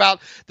talked about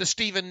the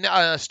Steven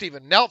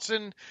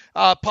Nelson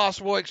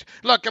possible.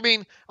 Look, I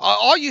mean,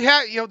 all you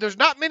have, there's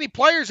not many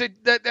players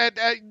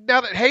that now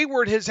that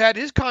Hayward has had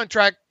his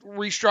contract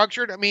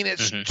restructured. I mean,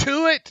 it's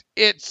Tuitt,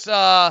 it's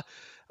Watt,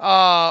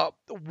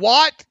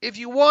 if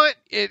you want,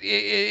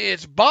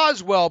 it's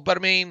Boswell, but I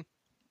mean,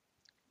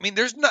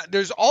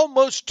 there's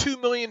almost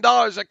 $2 million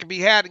that can be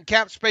had in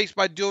cap space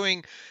by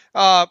doing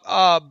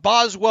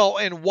Boswell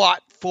and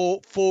Watt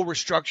full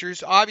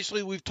restructures.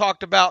 Obviously, we've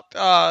talked about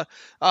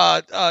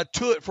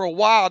Tuitt for a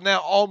while now,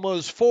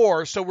 almost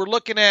 4. So we're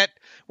looking at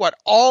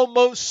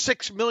almost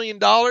 $6 million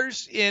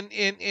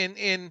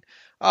in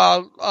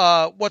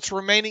what's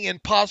remaining in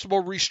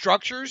possible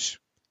restructures.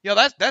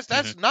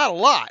 That's not a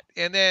lot.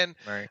 And then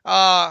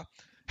I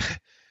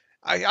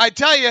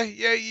tell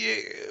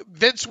you,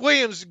 Vince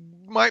Williams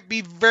might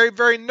be very,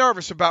 very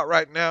nervous about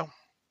right now.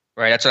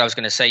 Right, that's what I was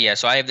going to say. Yeah,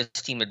 so I have this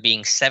team at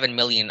being $7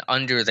 million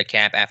under the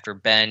cap after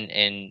Ben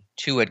and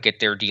Tuitt get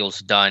their deals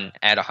done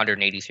at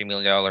 $183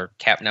 million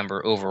cap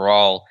number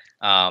overall.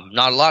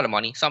 Not a lot of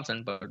money,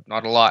 something, but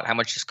not a lot. How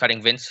much is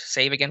cutting Vince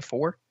save again?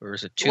 4, or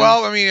is it 2?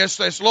 Well, I mean, it's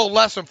a little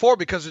less than 4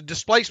 because of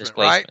displacement.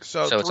 Right?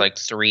 So it's like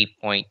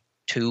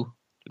 3.2.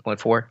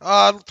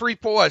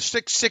 3.4?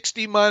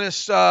 660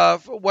 minus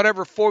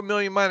whatever 4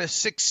 million minus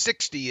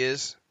 660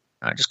 is.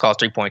 Just call it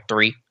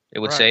 3.3. It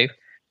would Right. save.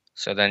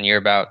 So then you're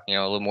about a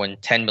little more than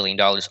 $10 million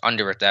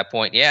under at that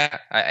point. Yeah,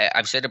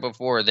 I've said it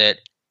before that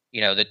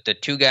the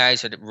two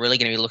guys that are really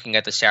going to be looking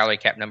at the salary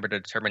cap number to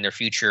determine their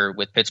future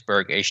with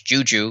Pittsburgh is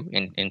Juju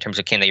in terms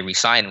of can they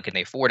re-sign him, can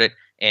they afford it,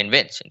 and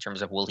Vince in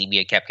terms of will he be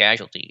a cap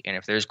casualty. And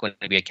if there's going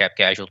to be a cap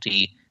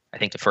casualty, I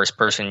think the first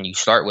person you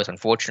start with,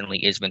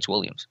 unfortunately, is Vince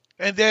Williams.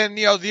 And then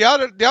the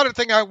other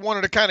thing I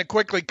wanted to kind of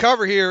quickly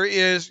cover here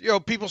is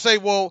people say,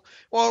 well,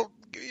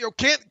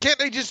 can't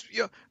they just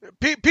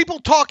people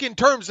talk in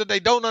terms that they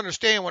don't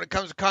understand when it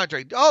comes to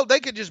contract. Oh, they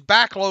could just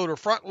backload or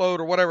front load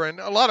or whatever, and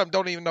a lot of them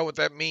don't even know what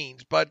that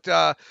means. But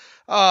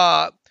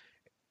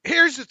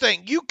here's the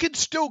thing: you could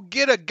still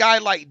get a guy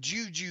like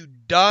Juju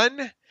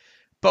done,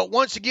 but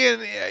once again,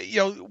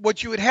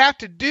 what you would have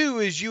to do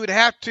is you would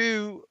have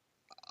to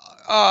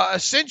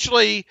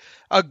essentially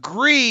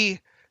agree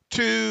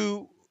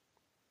to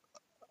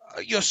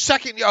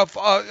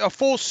a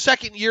full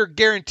second year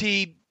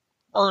guaranteed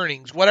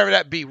earnings, whatever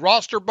that be,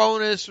 roster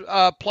bonus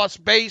plus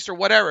base or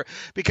whatever,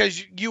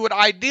 because you would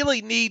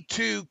ideally need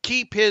to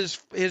keep his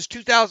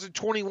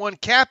 2021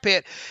 cap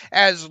hit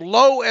as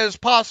low as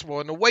possible.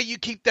 And the way you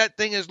keep that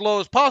thing as low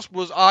as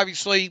possible is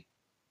obviously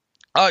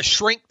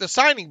shrink the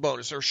signing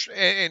bonus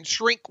and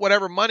shrink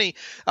whatever money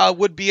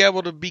would be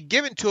able to be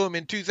given to him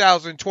in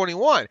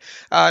 2021.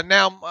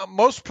 Now,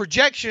 most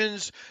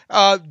projections,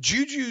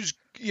 Juju's,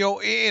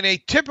 in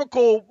a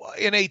typical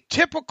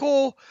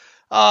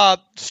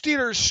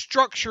Steelers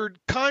structured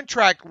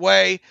contract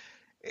way,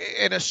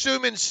 and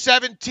assuming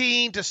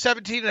 17 to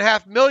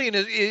 17.5 million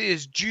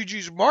is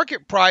Juju's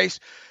market price,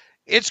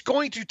 it's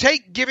going to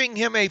take giving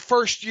him a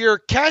first year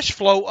cash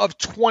flow of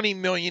 $20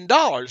 million and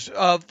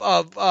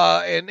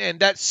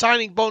that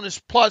signing bonus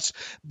plus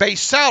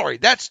base salary.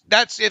 That's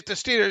if the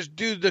Steelers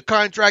do the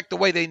contract the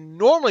way they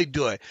normally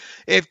do it.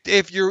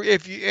 If you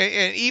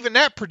and even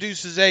that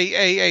produces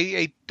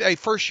a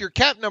first year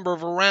cap number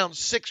of around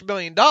 $6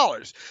 million.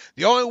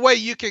 The only way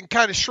you can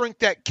kind of shrink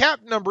that cap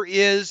number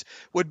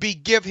would be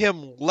give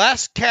him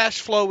less cash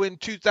flow in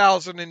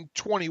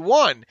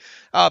 2021.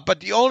 But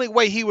the only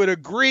way he would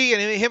agree,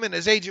 and him and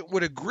his agent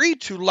would agree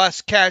to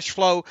less cash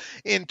flow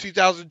in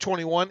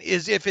 2021,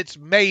 is if it's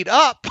made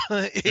up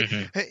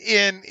in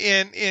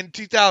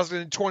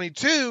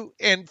 2022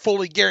 and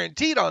fully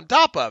guaranteed on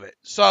top of it.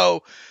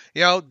 So,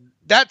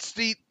 that's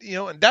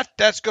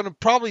that's going to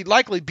probably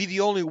likely be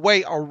the only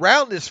way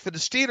around this for the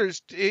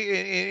Steelers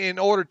in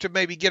order to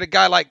maybe get a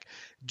guy like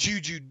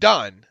Juju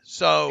done.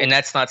 So, and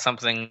that's not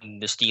something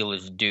the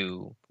Steelers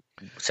do.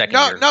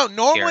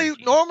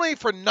 Normally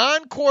for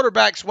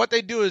non-quarterbacks, what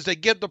they do is they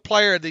give the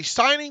player the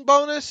signing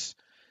bonus,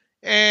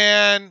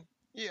 and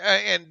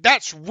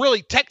that's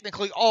really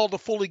technically all the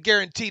fully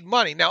guaranteed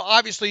money. Now,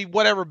 obviously,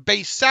 whatever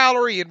base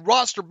salary and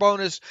roster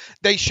bonus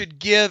they should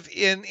give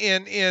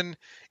in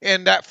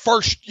that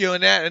first,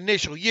 in that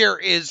initial year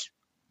is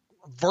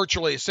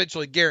virtually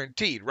essentially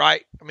guaranteed,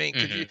 right? I mean,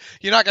 'cause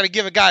you're not going to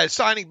give a guy a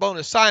signing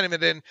bonus, sign him,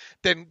 and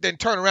then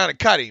turn around and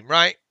cut him,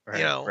 right?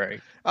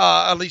 Right.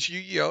 At least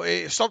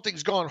if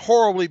something's gone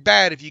horribly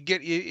bad if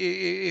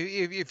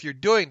you're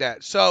doing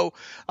that. So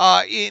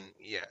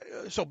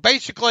so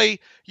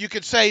basically you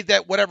could say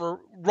that whatever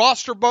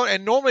roster bonus,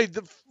 and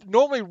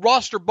normally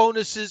roster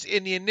bonuses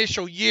in the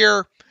initial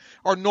year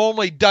are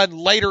normally done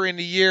later in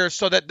the year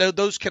so that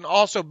those can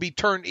also be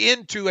turned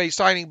into a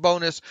signing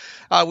bonus.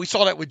 We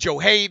saw that with Joe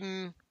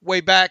Hayden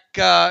way back,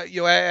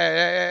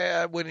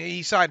 when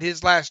he signed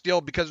his last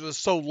deal because it was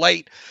so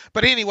late.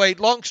 But anyway,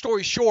 long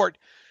story short,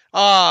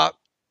 they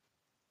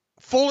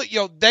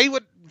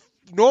would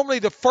normally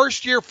the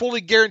first year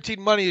fully guaranteed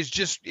money is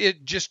just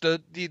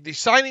the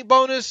signing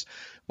bonus,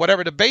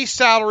 whatever the base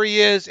salary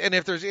is, and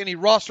if there's any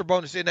roster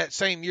bonus in that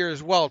same year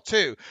as well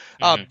too.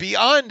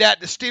 Beyond that,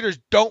 the Steelers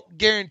don't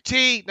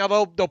guarantee.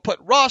 Now they'll put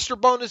roster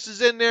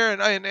bonuses in there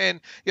and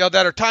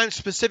that are time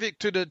specific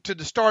to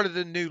the start of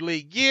the new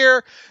league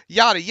year,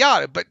 yada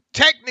yada. But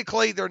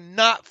technically, they're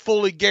not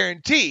fully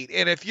guaranteed.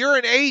 And if you're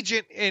an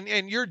agent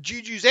and you're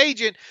Juju's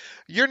agent,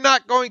 you're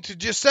not going to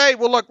just say,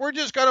 well, look, we're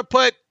just going to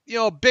put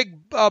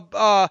big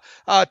to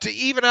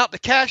even out the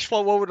cash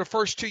flow over the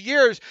first 2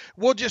 years.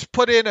 We'll just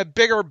put in a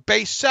bigger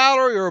base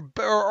salary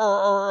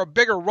or a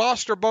bigger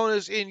roster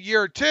bonus in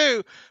year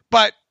 2.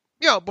 But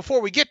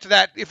before we get to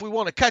that, if we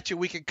want to cut you,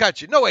 we can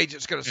cut you. No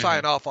agent's going to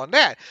sign off on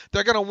that.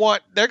 They're going to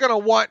want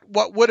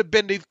what would have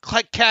been the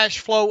cash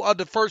flow of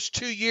the first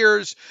 2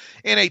 years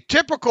in a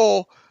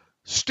typical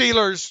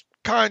Steelers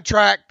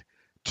contract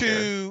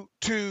to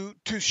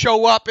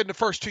show up in the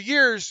first 2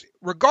 years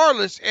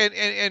regardless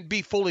and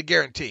be fully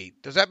guaranteed.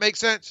 Does that make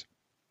sense?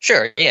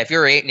 Sure. Yeah. If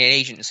you're an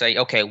agent and say,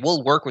 okay,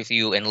 we'll work with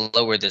you and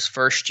lower this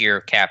first year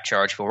cap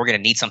charge, but we're going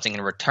to need something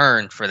in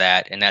return for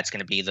that. And that's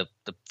going to be the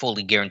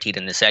fully guaranteed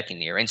in the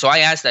second year. And so I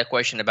asked that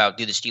question about,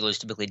 do the Steelers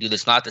typically do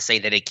this? Not to say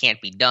that it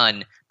can't be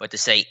done, but to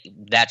say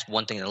that's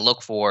one thing to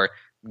look for,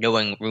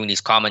 knowing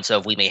Rooney's comments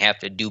of we may have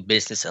to do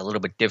business a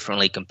little bit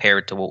differently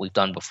compared to what we've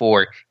done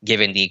before,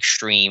 given the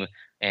extreme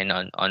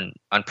an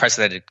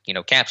unprecedented,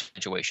 cap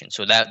situation.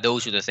 So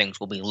those are the things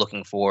we'll be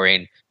looking for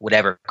in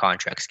whatever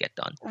contracts get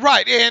done.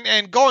 Right,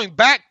 and going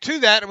back to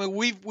that, I mean,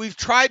 we've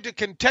tried to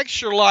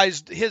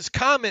contextualize his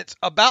comments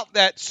about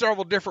that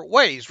several different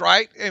ways,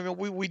 right? I mean,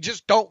 we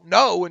just don't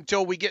know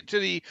until we get to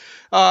the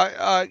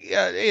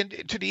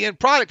to the end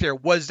product here.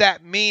 Was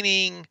that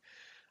meaning?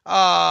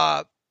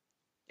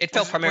 It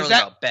felt primarily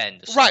about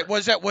Ben. Right.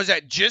 Was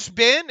that just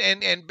Ben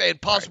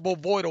and possible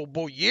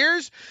voidable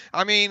years?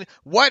 I mean,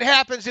 what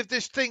happens if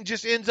this thing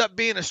just ends up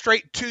being a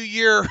straight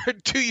 2-year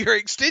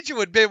extension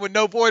with Ben with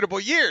no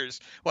voidable years?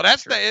 Well,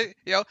 that's the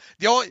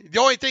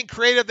only thing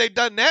creative they've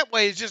done that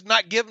way is just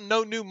not give them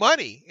no new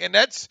money, and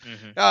that's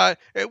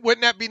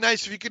wouldn't that be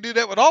nice if you could do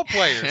that with all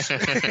players?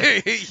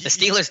 The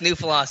Steelers' new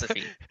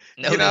philosophy: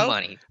 no new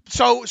money.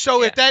 So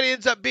if that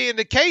ends up being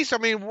the case, I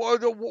mean,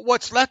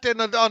 what's left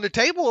on the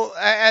table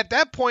at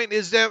that point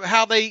is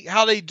how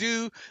they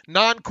do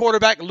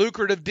non-quarterback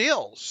lucrative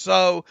deals.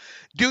 So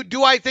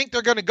do I think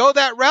they're going to go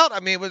that route? I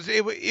mean,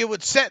 it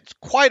would set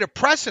quite a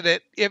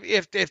precedent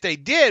if they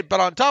did. But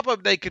on top of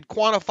it, they could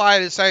quantify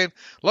it as saying,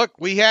 look,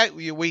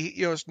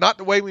 it's not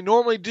the way we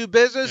normally do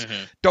business.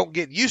 Don't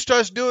get used to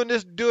us doing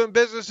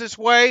business this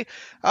way.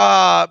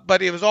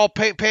 But it was all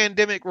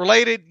pandemic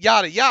related,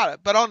 yada yada.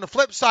 But on the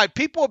flip side,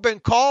 people have been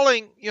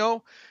calling,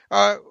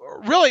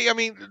 really, I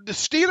mean, the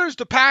Steelers,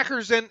 the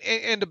Packers, and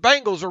the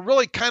Bengals are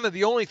really kind of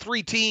the only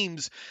three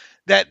teams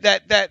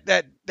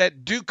that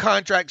do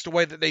contracts the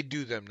way that they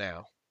do them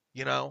now,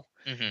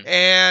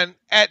 And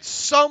at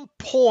some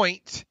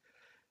point,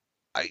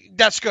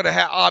 that's going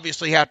to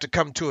obviously have to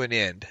come to an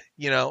end,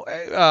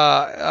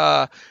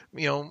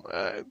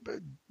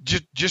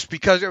 just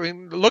because, I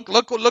mean, look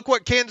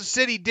what Kansas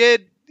City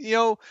did,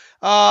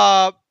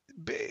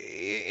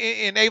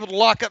 and able to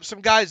lock up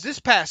some guys this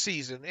past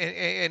season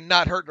and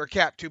not hurt their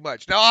cap too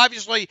much. Now,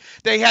 obviously,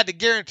 they had to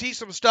guarantee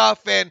some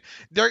stuff, and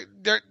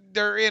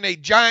they're in a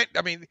giant.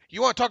 I mean,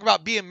 you want to talk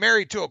about being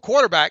married to a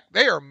quarterback?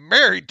 They are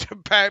married to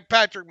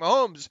Patrick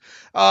Mahomes,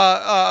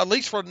 at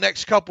least for the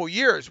next couple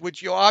years,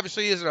 which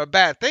obviously isn't a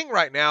bad thing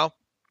right now.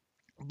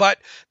 But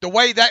the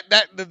way that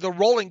the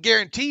rolling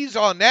guarantees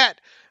on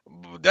that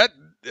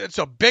it's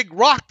a big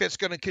rock that's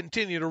going to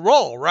continue to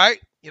roll, right?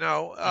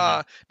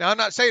 Now I'm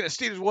not saying the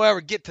Steelers will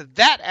ever get to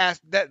that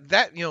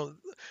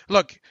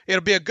look,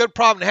 it'll be a good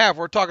problem to have.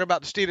 We're talking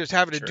about the Steelers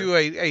having to do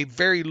a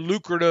very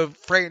lucrative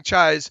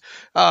franchise,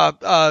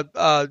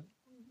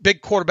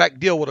 big quarterback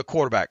deal with a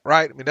quarterback,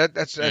 right? I mean,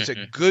 that's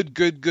a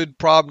good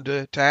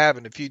problem to have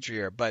in the future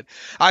here. But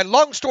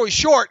long story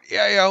short,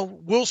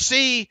 we'll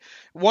see.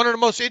 One of the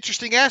most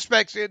interesting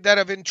aspects that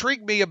have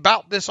intrigued me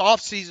about this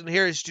offseason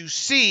here is to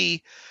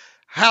see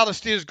how the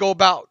Steelers go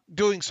about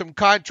doing some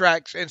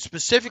contracts, and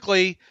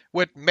specifically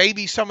with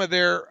maybe some of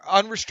their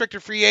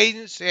unrestricted free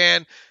agents.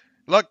 And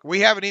look,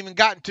 we haven't even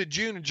gotten to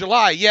June and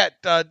July yet,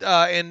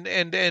 and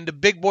the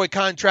big boy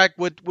contract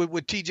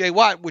with T.J.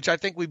 Watt, which I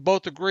think we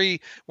both agree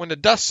when the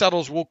dust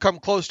settles will come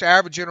close to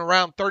averaging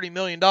around $30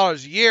 million a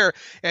year.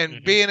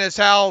 And being as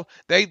how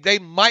they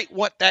might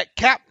want that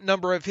cap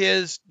number of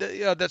his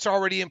that's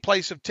already in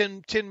place of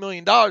 $10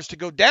 million to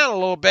go down a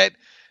little bit,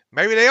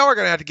 maybe they are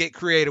going to have to get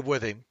creative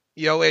with him.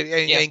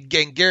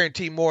 And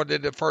guarantee more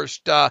than the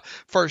first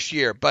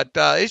year. But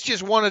it's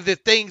just one of the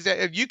things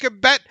that you can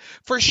bet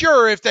for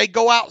sure if they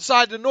go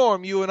outside the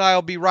norm, you and I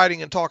will be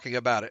writing and talking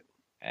about it.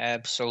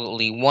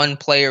 Absolutely. One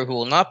player who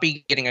will not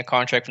be getting a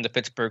contract from the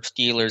Pittsburgh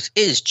Steelers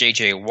is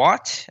J.J.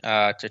 Watt.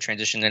 To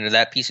transition into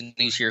that piece of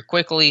news here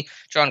quickly,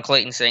 John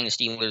Clayton saying the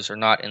Steelers are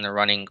not in the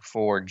running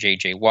for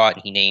J.J. Watt.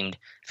 He named,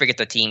 forget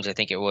the teams, I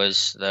think it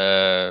was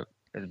the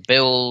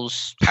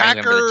Bills,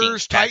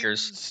 Packers,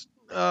 Titans.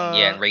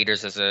 And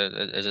Raiders as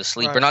a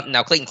sleeper. Right.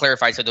 Now, Clayton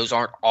clarified, so those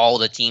aren't all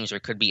the teams. There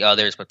could be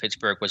others, but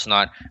Pittsburgh was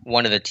not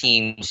one of the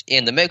teams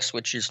in the mix,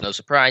 which is no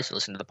surprise.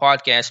 Listen to the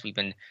podcast. We've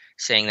been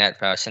saying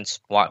that since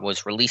Watt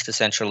was released,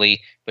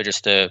 essentially. But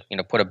just to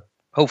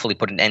hopefully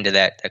put an end to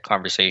that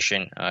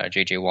conversation.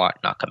 J.J. Watt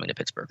not coming to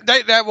Pittsburgh.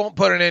 That won't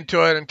put an end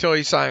to it until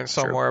he signs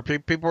somewhere. True.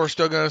 People are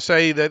still going to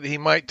say that he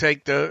might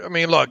take the – I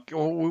mean, look,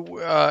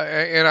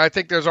 and I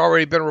think there's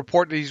already been a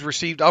report that he's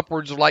received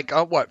upwards of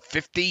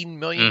 $15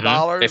 million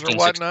or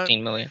whatnot?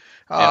 $16 million.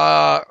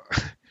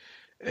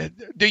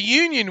 The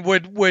union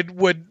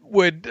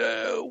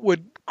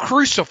would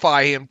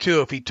crucify him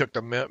too if he took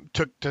the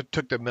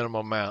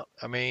minimum amount.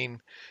 I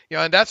mean,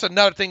 and that's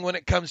another thing when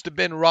it comes to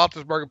Ben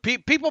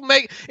Roethlisberger. People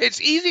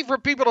it's easy for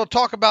people to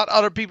talk about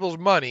other people's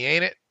money,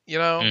 ain't it?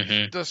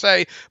 To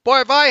say,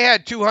 boy, if I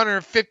had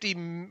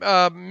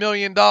 $250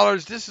 million,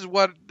 this is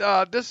what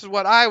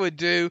I would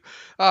do.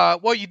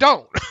 Well, you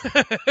don't.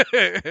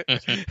 And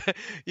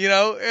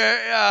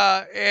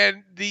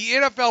the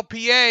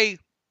NFLPA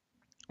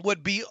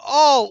would be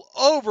all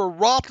over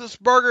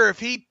Roethlisberger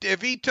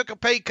if he took a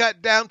pay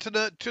cut down to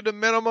the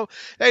minimum.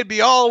 They'd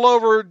be all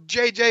over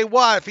J.J.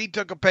 Watt if he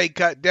took a pay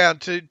cut down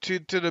to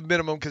the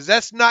minimum, because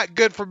that's not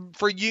good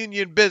for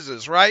union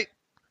business, right?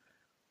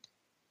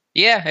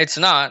 Yeah, it's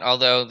not.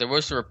 Although there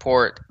was a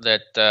report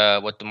that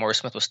what DeMaurice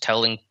Smith was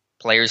telling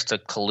players to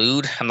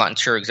collude. I'm not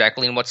sure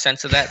exactly in what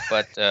sense of that,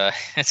 but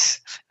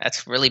that's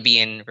really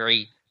being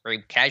very,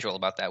 very casual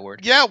about that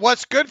word. Yeah,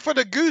 what's good for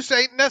the goose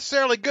ain't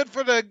necessarily good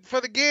for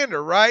the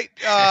gander, right?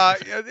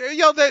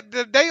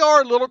 They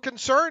are a little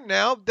concerned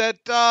now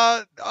that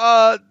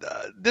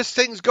this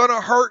thing's going to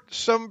hurt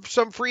some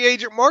free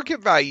agent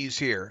market values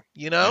here,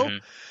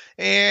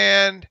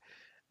 and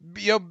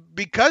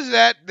because of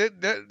that,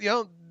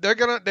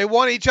 they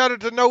want each other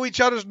to know each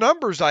other's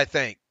numbers. I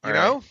think,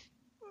 know.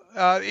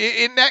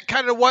 Isn't that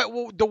kind of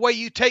the way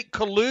you take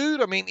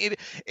collude? I mean,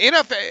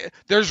 NFL,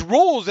 there's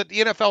rules that the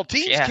NFL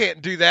teams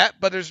can't do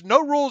that, but there's no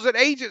rules that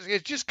agents.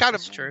 It's just kind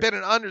of been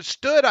an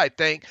understood, I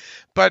think.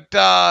 But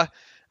and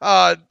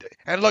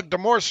look,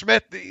 DeMaurice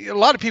Smith. A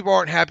lot of people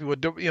aren't happy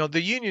with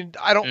the union.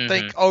 I don't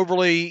think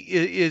overly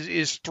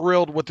is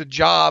thrilled with the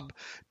job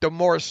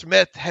DeMaurice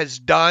Smith has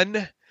done,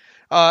 and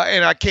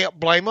I can't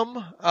blame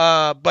him.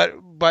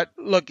 But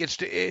look, it's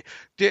the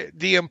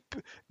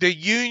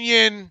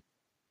union.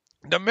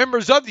 The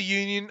members of the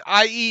union,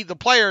 i.e. the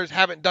players,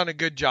 haven't done a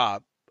good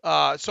job.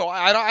 So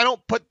I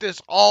don't put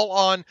this all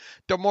on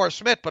DeMaurice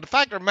Smith, but the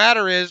fact of the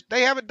matter is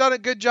they haven't done a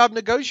good job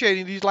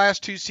negotiating these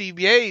last two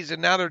CBAs,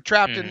 and now they're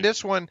trapped in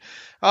this one,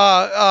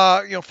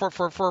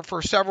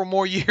 for several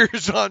more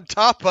years on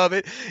top of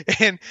it.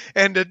 And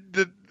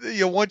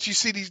once you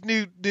see these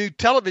new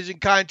television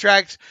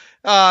contracts,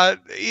 the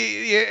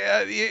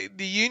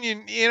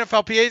union, the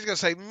NFLPA is going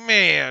to say,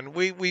 man,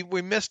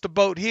 we missed the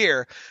boat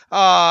here.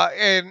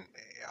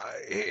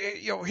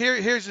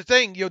 Here's the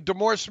thing,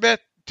 DeMaurice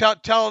Smith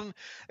telling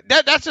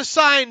that's a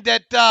sign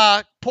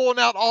that pulling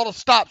out all the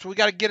stops. We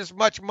got to get as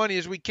much money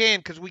as we can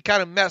because we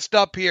kind of messed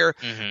up here.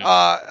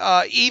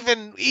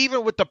 Even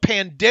with the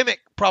pandemic,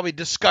 probably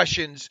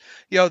discussions,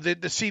 the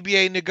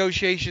CBA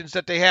negotiations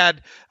that they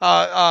had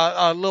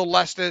a little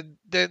less than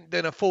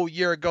a full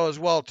year ago as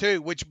well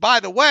too. Which, by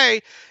the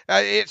way,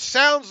 it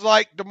sounds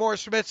like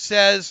DeMaurice Smith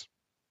says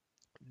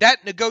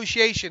that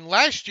negotiation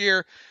last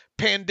year,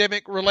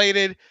 pandemic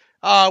related,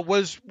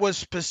 was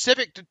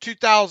specific to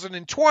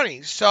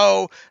 2020.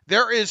 So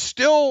there is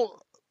still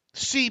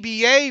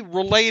CBA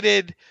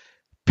related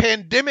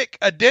pandemic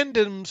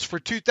addendums for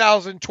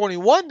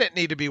 2021 that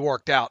need to be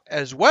worked out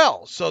as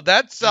well. So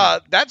that's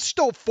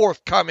still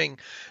forthcoming,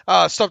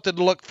 something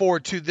to look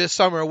forward to this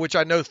summer, which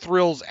I know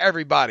thrills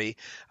everybody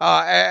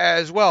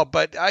as well.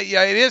 But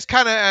it is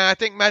kind of, and I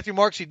think Matthew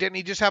Marksey, didn't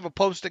he just have a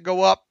post to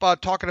go up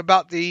talking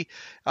about the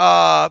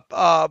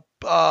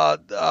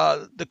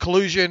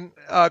collusion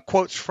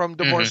quotes from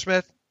DeMaurice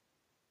Smith?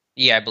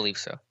 Yeah, I believe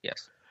so.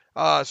 Yes.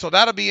 So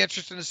that'll be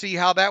interesting to see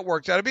how that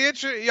works. That'll be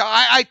interesting.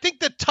 I think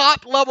the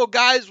top level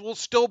guys will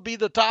still be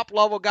the top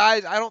level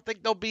guys. I don't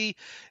think they'll be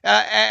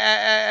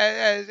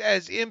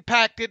as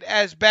impacted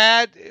as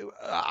bad.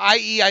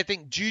 I.e., I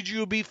think Juju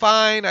will be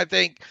fine. I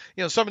think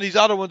some of these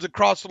other ones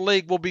across the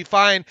league will be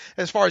fine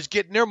as far as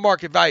getting their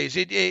market values.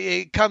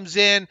 It comes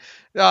in.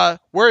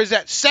 Where is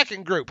that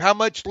second group? How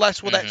much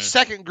less will that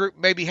second group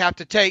maybe have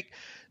to take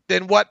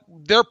than what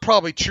their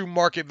probably true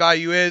market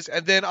value is?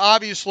 And then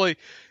obviously,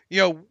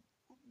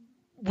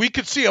 we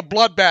could see a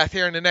bloodbath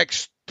here in the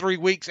next 3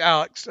 weeks,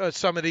 Alex.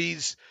 Some of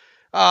these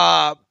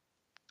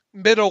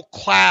middle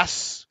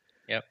class,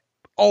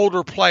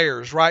 older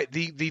players, right?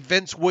 The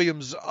Vince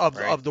Williams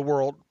of the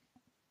world.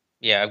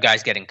 Yeah, of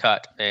guys getting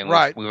cut. And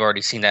we've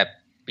already seen that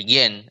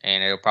begin,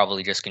 and it'll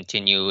probably just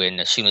continue. And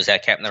as soon as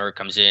that cap number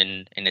comes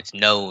in and it's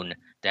known,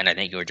 then I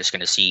think you're just going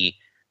to see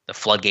the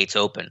floodgates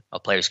open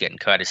of players getting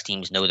cut as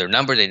teams know their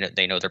number,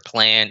 they know their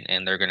plan,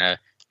 and they're going to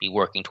be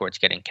working towards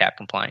getting cap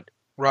compliant.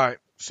 Right.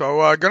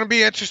 So going to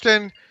be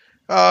interesting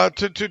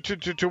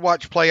to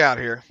watch play out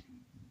here.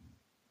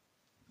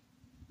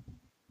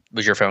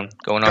 Was your phone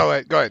going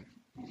on? Go ahead.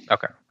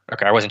 Okay,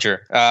 I wasn't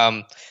sure.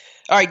 All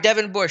right,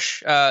 Devin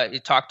Bush, you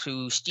talked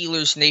to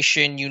Steelers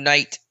Nation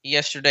Unite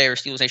yesterday, or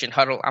Steelers Nation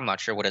Huddle. I'm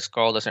not sure what it's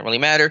called. Doesn't really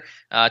matter.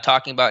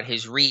 Talking about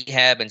his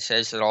rehab, and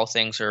says that all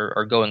things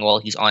are going well.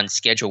 He's on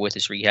schedule with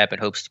his rehab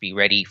and hopes to be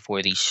ready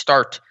for the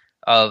start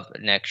of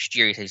next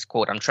year. He says,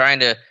 quote, I'm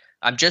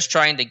just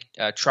trying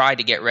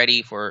to get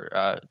ready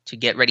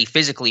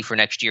physically for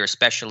next year,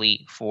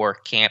 especially for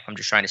camp. I'm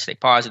just trying to stay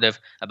positive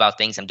about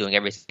things. I'm doing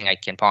everything I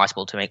can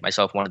possible to make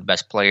myself one of the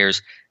best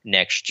players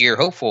next year.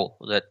 Hopeful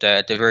that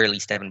at the very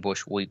least Devin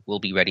Bush will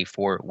be ready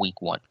for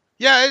week 1.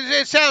 Yeah,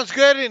 it sounds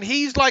good, and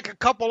he's like a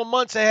couple of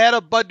months ahead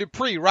of Bud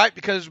Dupree, right?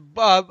 Because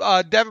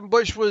Devin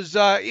Bush was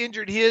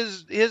injured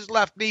his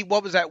left knee.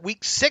 What was that?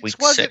 Week 6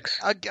 was it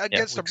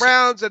against the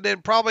Browns, 6. And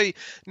then probably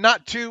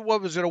not too.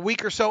 What was it? A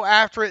week or so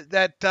after it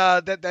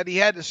that he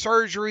had the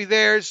surgery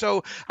there.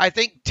 So I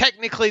think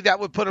technically that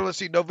would put him. Let's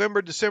see,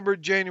 November, December,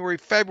 January,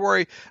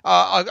 February.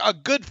 A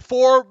good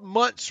 4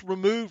 months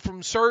removed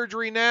from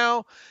surgery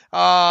now.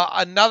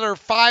 Another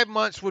 5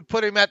 months would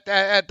put him at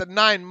the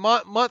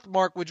 9-month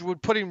mark, which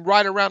would put him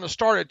right around the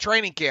start of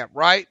training camp,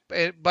 right?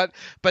 But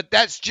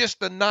that's just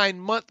the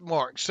 9-month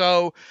mark.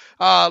 So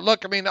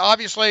look, I mean,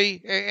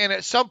 obviously, and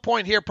at some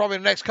point here, probably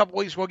in the next couple of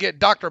weeks, we'll get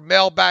Dr.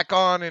 Mel back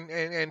on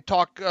and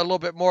talk a little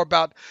bit more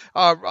about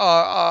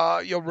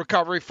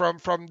recovery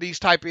from these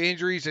type of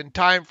injuries and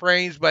time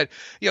frames. But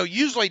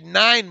usually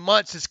 9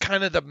 months is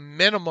kind of the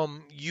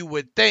minimum you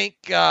would think.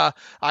 I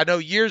know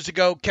years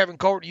ago Kevin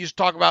Colbert used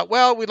to talk about,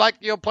 well, we'd like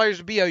players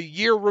to be a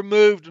year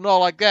removed and all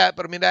like that,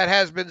 but I mean that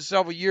has been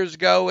several years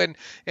ago, and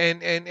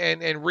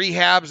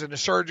rehabs and the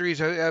surgeries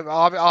have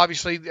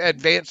obviously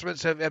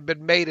advancements have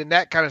been made in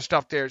that kind of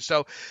stuff there.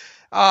 So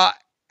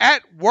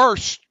at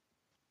worst,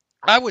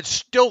 I would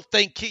still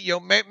think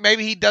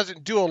maybe he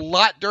doesn't do a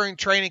lot during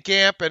training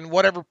camp and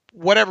whatever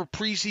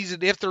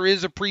preseason, if there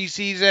is a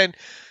preseason.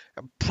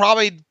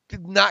 Probably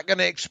not going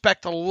to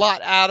expect a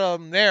lot out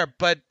of him there,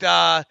 but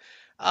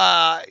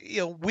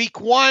week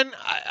one,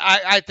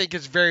 I think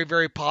it's very,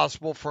 very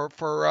possible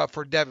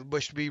for Devin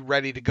Bush to be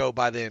ready to go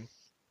by then.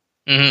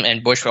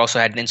 And Bush also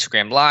had an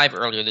Instagram Live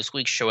earlier this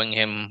week showing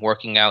him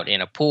working out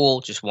in a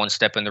pool, just one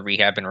step in the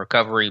rehab and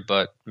recovery,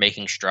 but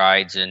making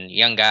strides. And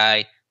young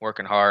guy,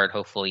 working hard.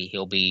 Hopefully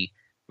he'll be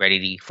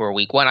ready for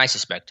week one. I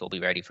suspect he'll be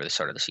ready for the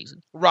start of the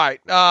season.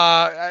 Right.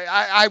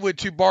 I would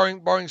too,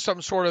 barring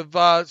some sort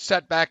of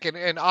setback,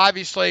 and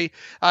obviously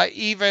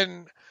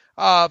even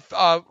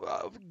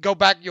go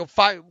back.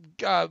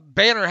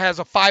 Banner has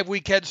a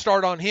 5-week head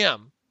start on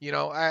him.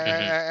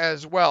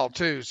 As well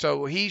too.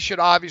 So he should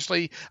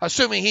obviously,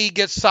 assuming he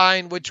gets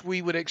signed, which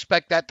we would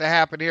expect that to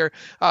happen here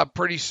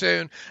pretty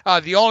soon.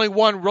 The only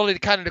one really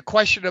kind of to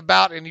question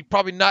about, and he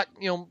probably not,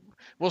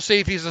 we'll see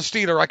if he's a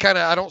Steeler.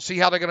 I don't see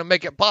how they're going to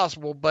make it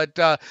possible. But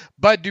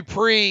Bud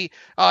Dupree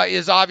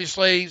is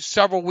obviously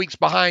several weeks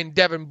behind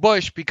Devin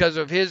Bush because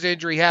of his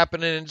injury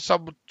happening in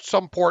some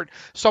point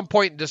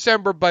in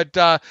December. But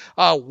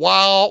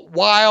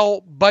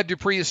while Bud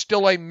Dupree is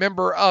still a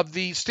member of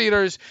the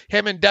Steelers,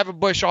 him and Devin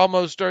Bush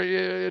almost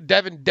are.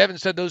 Devin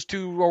said those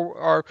two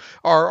are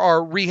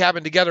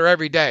rehabbing together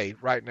every day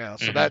right now.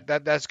 So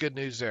that's good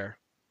news there.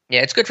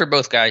 Yeah, it's good for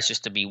both guys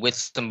just to be with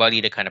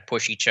somebody to kind of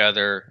push each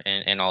other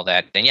and all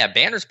that. And yeah,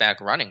 Banner's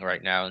back running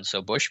right now, and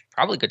so Bush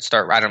probably could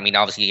start. I don't mean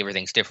obviously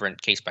everything's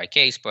different case by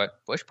case,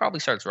 but Bush probably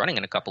starts running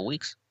in a couple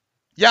weeks.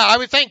 Yeah, I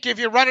would think if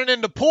you're running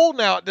in the pool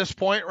now at this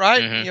point,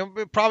 right?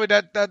 Probably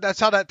that's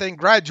how that thing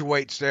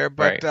graduates there.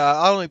 But right.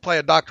 I only play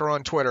a doctor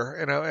on Twitter.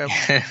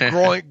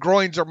 And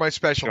groins are my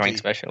specialty. Groin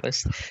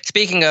specialist.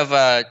 Speaking of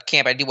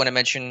camp, I do want to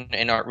mention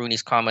in Art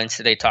Rooney's comments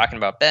today talking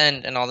about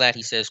Ben and all that.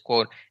 He says,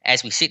 quote,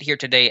 "As we sit here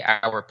today,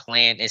 our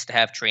plan is to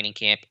have training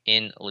camp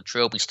in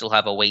Latrobe. We still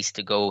have a ways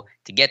to go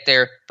to get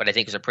there, but I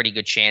think there's a pretty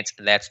good chance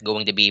that's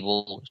going to be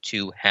able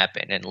to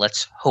happen. And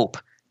let's hope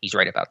he's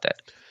right about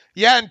that."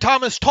 Yeah, and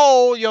Thomas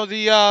Tull,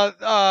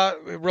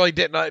 really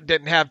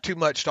didn't have too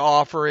much to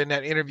offer in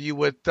that interview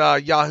with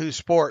Yahoo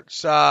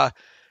Sports.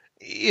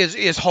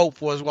 Is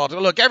hopeful as well.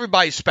 Look,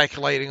 everybody's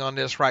speculating on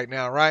this right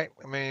now, right?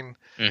 I mean,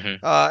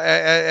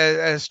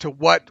 as to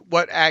what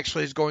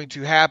actually is going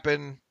to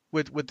happen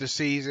with the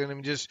season. I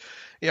mean, just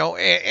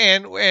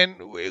and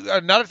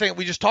another thing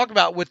we just talked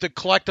about with the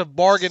collective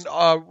bargain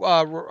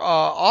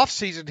off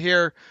season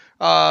here,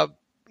 COVID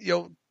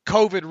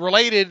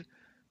related.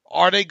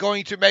 Are they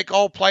going to make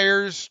all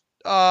players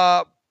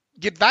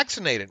get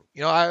vaccinated?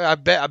 I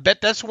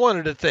bet that's one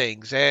of the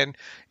things. And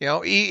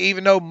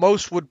even though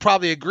most would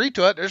probably agree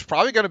to it, there's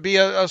probably going to be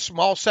a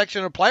small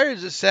section of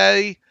players that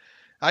say,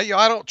 I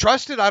don't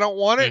trust it, I don't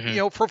want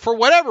it, for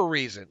whatever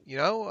reason.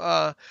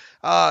 So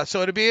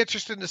it'd be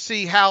interesting to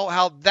see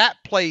how that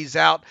plays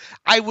out.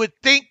 I would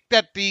think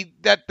that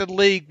the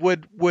league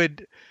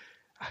would.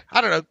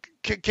 I don't know.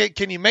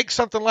 Can you make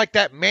something like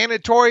that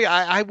mandatory?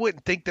 I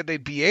wouldn't think that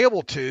they'd be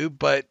able to,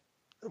 but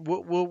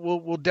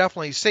we'll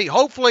definitely see.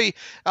 Hopefully,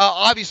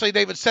 obviously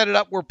they would set it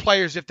up where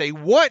players, if they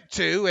want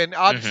to, and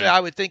obviously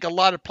I would think a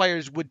lot of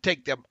players would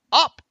take them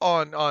up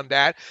on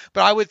that.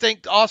 But I would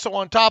think also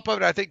on top of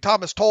it, I think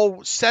Thomas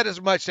Tull said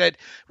as much that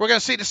we're going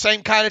to see the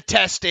same kind of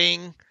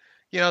testing,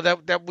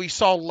 that we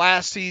saw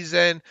last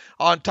season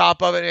on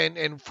top of it,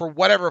 and for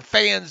whatever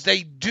fans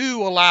they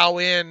do allow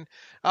in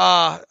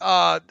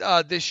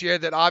this year,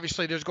 that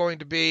obviously there's going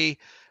to be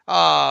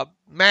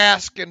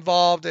mask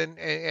involved and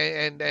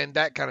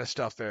that kind of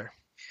stuff there.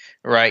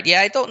 Right.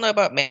 Yeah, I don't know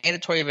about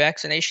mandatory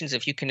vaccinations.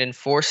 If you can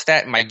enforce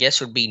that, my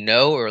guess would be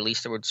no, or at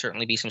least there would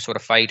certainly be some sort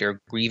of fight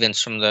or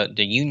grievance from the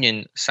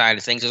union side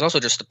of things. There's also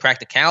just the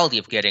practicality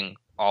of getting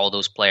all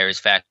those players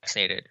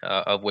vaccinated,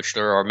 of which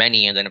there are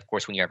many. And then, of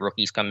course, when you have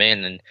rookies come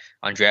in and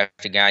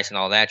undrafted guys and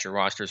all that, your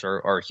rosters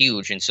are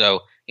huge. And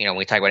so, when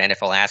we talk about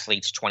NFL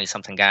athletes,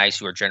 20-something guys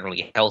who are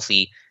generally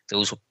healthy,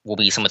 those will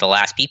be some of the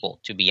last people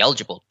to be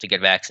eligible to get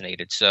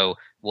vaccinated. So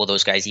will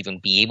those guys even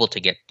be able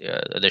to get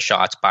the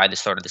shots by the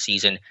start of the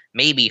season?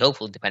 Maybe,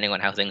 hopefully, depending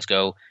on how things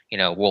go,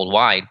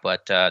 worldwide.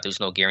 But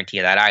there's no guarantee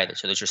of that either.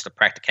 So there's just a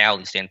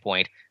practicality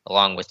standpoint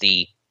along with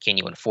the can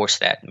you enforce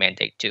that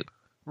mandate too.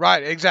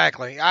 Right,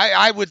 exactly.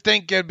 I would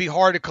think it'd be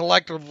hard to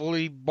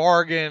collectively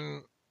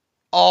bargain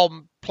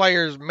all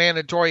players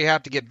mandatory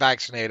have to get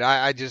vaccinated.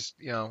 I just,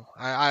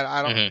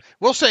 I don't. Hmm.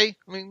 We'll see.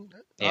 I mean,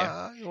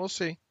 Yeah. we'll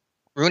see.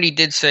 Rooney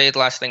did say the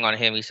last thing on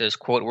him. He says,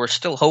 "quote We're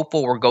still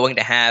hopeful we're going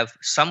to have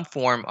some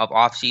form of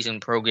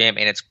off-season program,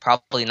 and it's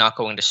probably not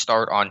going to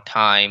start on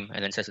time."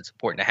 And then says it's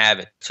important to have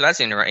it. So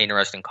that's an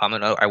interesting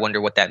comment. I wonder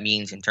what that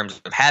means in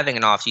terms of having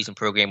an off-season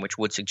program, which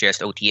would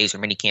suggest OTAs or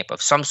minicamp of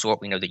some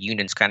sort. We know the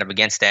union's kind of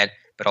against that,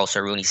 but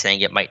also Rooney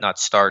saying it might not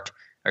start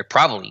or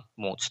probably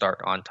won't start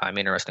on time.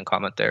 Interesting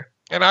comment there.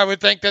 And I would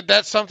think that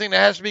that's something that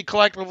has to be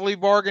collectively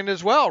bargained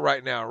as well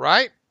right now,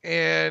 right?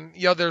 And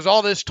there's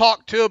all this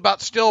talk too about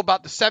the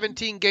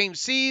 17-game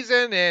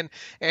season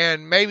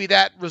and maybe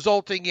that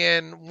resulting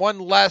in one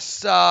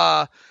less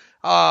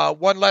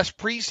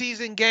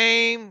preseason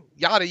game,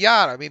 yada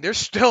yada. I mean,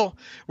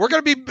 we're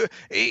gonna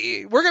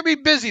be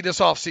busy this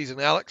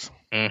offseason, Alex.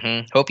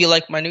 Mm-hmm. Hope you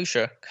like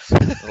minutia.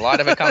 There's a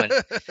lot of it coming.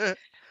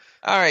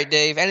 All right,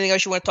 Dave. Anything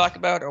else you want to talk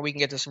about, or we can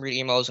get to some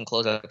read emails and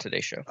close out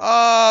today's show?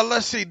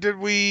 Let's see. Did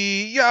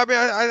we? Yeah, I mean,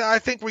 I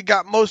think we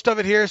got most of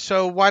it here.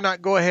 So why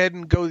not go ahead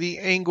and go the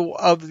angle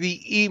of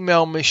the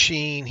email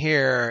machine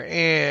here,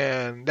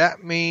 and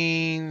that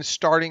means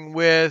starting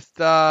with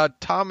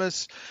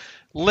Thomas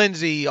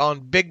Lindsay on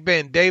Big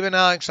Ben. Dave and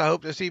Alex, I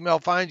hope this email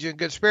finds you in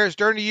good spirits.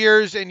 During the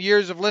years and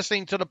years of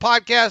listening to the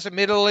podcast,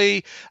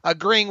 admittedly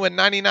agreeing with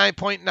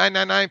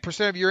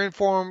 99.999% of your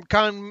informed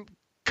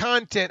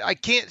content, I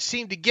can't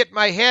seem to get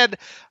my head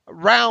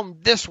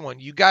around this one.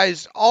 You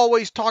guys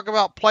always talk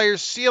about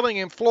players' ceiling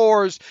and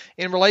floors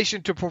in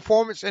relation to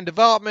performance and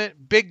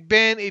development. Big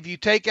Ben, if you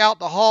take out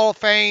the Hall of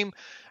Fame,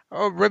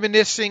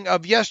 reminiscing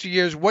of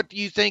yesteryears, what do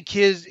you think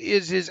is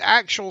his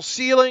actual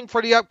ceiling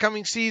for the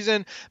upcoming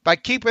season? By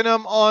keeping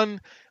him on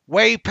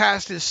way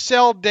past his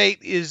sell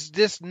date, is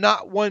this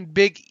not one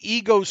big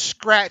ego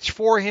scratch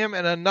for him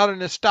and another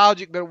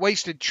nostalgic but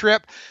wasted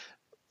trip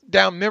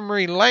down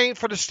memory lane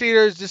for the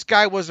Steelers? This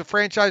guy was a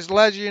franchise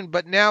legend,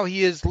 but now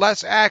he is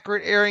less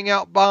accurate, airing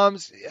out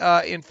bombs.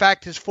 In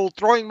fact, his full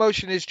throwing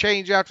motion has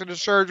changed after the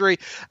surgery.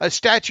 A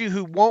statue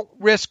who won't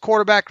risk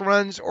quarterback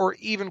runs or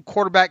even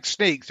quarterback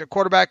sneaks. A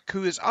quarterback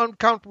who is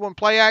uncomfortable in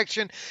play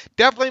action.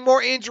 Definitely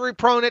more injury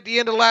prone at the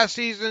end of last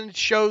season.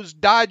 Shows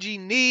dodgy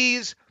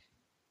knees.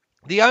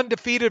 The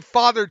undefeated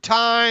Father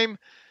Time.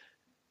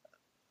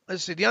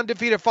 Let's see, the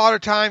undefeated Father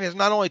Time has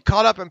not only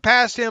caught up and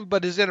passed him,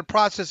 but is in a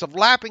process of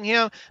lapping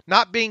him.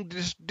 Not being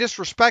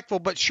disrespectful,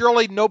 but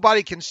surely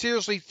nobody can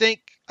seriously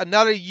think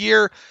another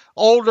year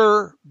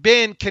older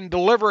Ben can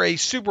deliver a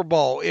Super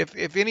Bowl.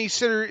 If any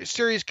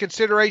serious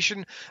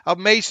consideration of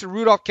Mason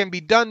Rudolph can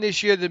be done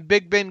this year, then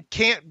Big Ben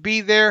can't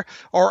be there,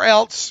 or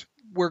else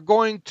we're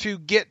going to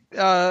get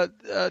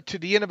to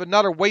the end of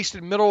another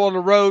wasted middle of the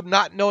road,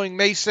 not knowing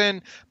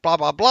Mason, blah,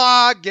 blah,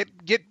 blah, get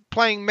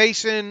playing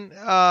Mason,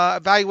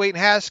 evaluating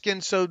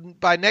Haskins, so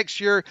by next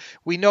year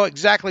we know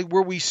exactly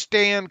where we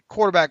stand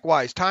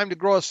quarterback-wise. Time to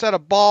grow a set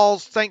of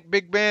balls, thank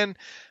Big Ben,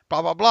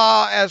 blah, blah,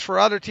 blah. As for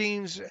other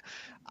teams,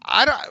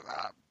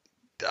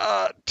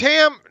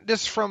 Tam,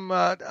 this is from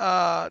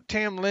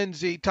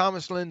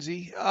Thomas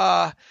Lindsay.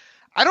 I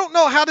don't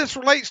know how this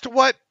relates to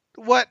what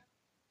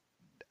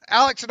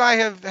Alex and I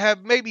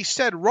have maybe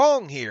said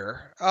wrong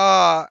here.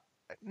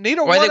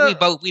 Neither one. I think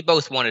we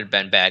both wanted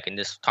Ben back, and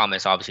this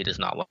Thomas obviously does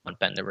not want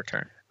Ben to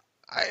return.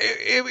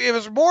 It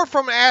was more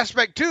from an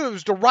aspect too. It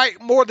was the right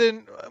more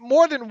than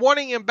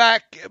wanting him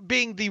back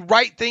being the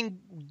right thing,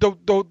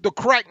 the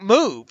correct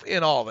move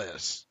in all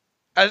this,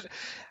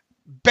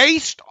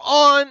 based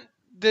on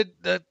the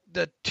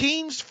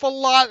team's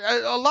philosophy.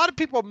 A lot of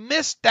people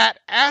miss that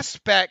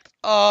aspect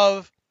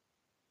of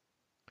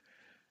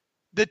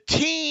the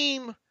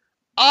team.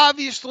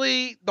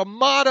 Obviously, the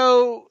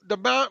motto, the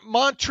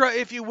mantra,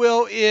 if you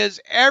will,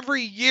 is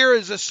every year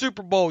is a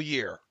Super Bowl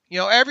year.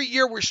 Every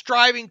year we're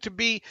striving to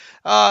be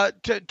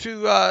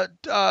to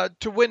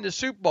win the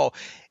Super Bowl.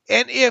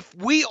 And if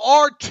we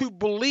are to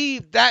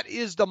believe that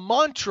is the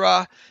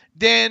mantra,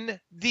 then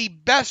the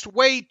best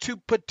way to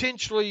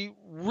potentially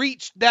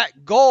reach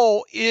that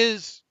goal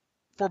is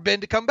for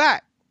Ben to come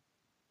back.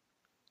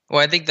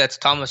 Well, I think that's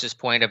Thomas's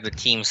point of the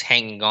teams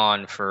hanging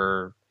on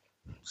for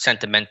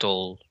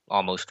sentimental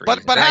almost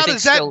reasons. But how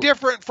does that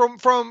different from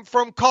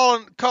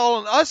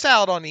calling us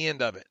out on the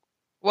end of it?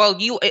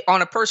 Well, you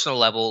on a personal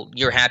level,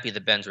 you're happy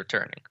that Ben's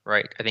returning,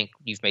 right? I think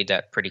you've made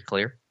that pretty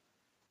clear.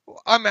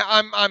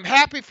 I'm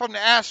happy from the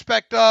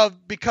aspect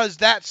of, because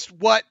that's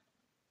what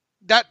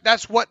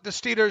the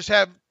Steelers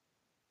have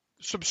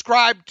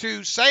subscribed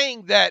to,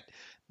 saying that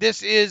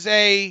this is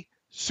a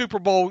Super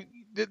Bowl.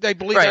 They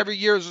believe every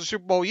year is a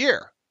Super Bowl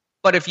year.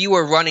 But if you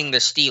were running the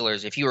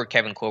Steelers, if you were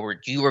Kevin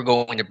Colbert, you were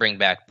going to bring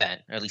back Ben.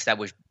 Or at least that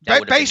would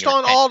based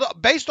on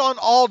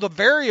all the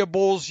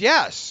variables.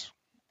 Yes.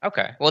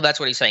 Okay. Well, that's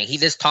what he's saying.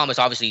 This Thomas,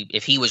 obviously,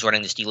 if he was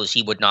running the Steelers,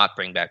 he would not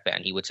bring back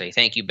Ben. He would say,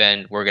 "Thank you,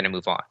 Ben. We're going to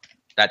move on."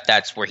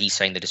 That's where he's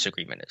saying the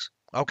disagreement is.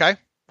 Okay.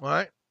 All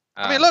right.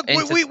 I mean, look,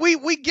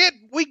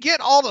 we get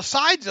all the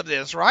sides of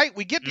this, right?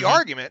 We get the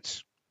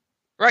arguments.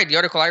 Right, the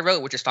article I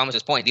wrote, which is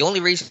Thomas's point, the only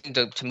reason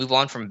to move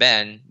on from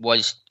Ben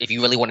was if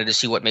you really wanted to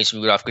see what Mason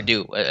Rudolph could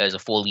do as a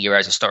full year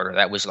as a starter.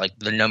 That was like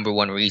the number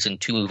one reason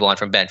to move on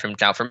from Ben.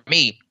 Now, for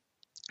me,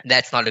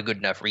 that's not a good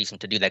enough reason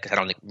to do that because I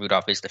don't think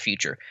Rudolph is the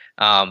future.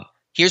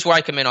 Here's where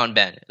I come in on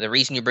Ben. The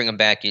reason you bring him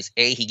back is,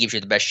 A, he gives you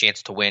the best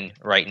chance to win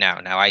right now.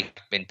 Now, I've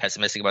been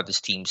pessimistic about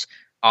this team's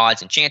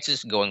odds and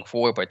chances going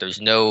forward, but there's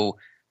no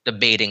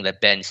debating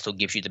that Ben still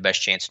gives you the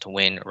best chance to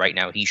win right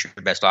now. He's your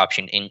best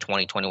option in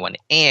 2021.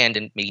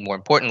 And maybe more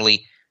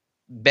importantly,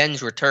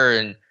 Ben's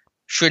return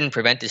shouldn't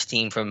prevent this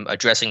team from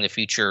addressing the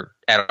future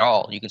at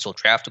all. You can still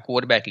draft a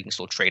quarterback. You can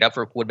still trade up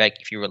for a quarterback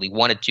if you really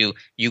wanted to.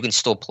 You can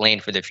still plan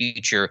for the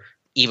future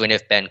even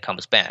if Ben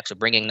comes back. So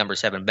bringing number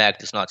 7 back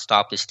does not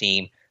stop this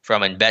team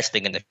from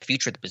investing in the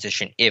future of the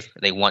position if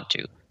they want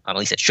to. At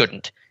least it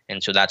shouldn't.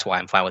 And so that's why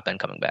I'm fine with Ben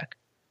coming back.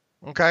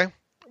 Okay.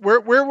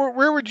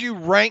 Where would you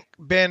rank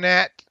Ben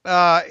at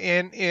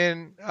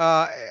in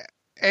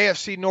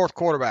AFC North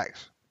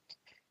quarterbacks?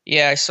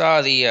 Yeah, I saw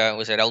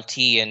was it LT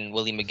and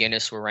Willie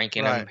McGinnis were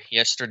ranking him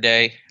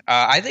yesterday.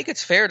 I think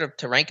it's fair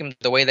to rank him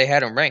the way they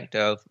had him ranked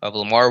of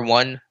Lamar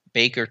 1,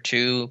 Baker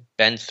 2,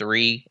 Ben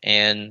 3,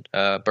 and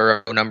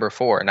Burrow number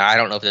 4. Now I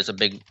don't think there's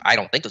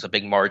a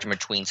big margin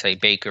between say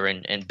Baker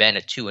and Ben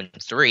at 2 and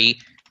 3.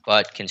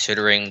 But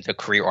considering the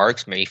career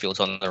arcs, Mayfield's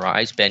on the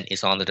rise, Ben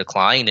is on the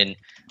decline, and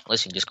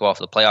listen, just go off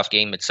the playoff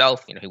game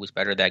itself. He was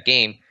better that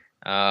game.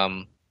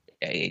 It'd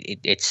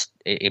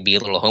be a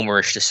little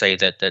homerish to say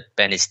that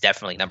Ben is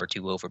definitely number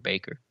 2 over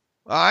Baker.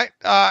 All right.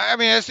 I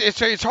mean,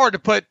 it's hard to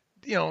put.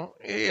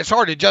 It's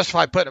hard to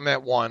justify putting him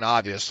at 1.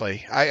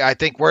 Obviously, I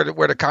think where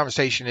the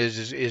conversation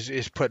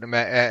is putting him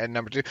at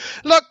number 2.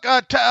 Look,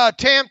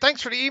 Tam,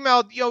 thanks for the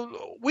email.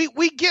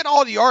 We get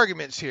all the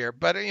arguments here,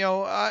 but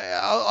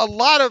a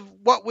lot of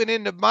what went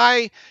into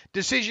my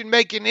decision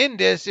making in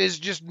this is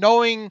just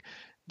knowing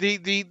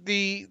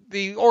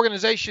the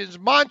organization's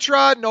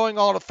mantra, knowing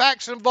all the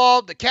facts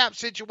involved, the cap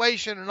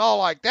situation, and all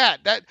like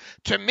that. That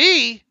to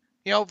me.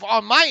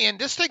 On my end,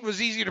 this thing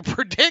was easy to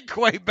predict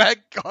way back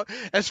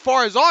as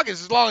far as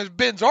August, as long as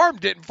Ben's arm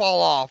didn't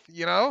fall off,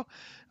 and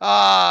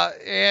that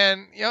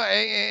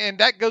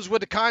goes with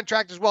the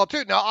contract as well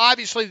too. Now,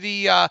 obviously,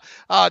 the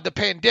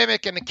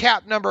pandemic and the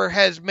cap number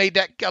has made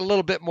that a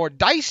little bit more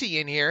dicey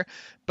in here,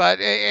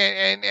 but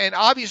and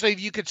obviously,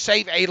 you could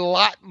save a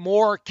lot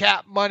more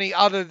cap money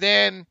other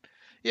than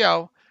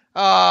if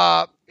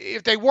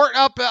they weren't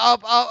up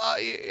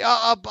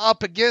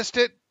against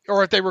it.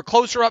 Or if they were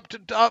closer up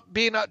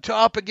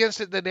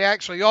against it than they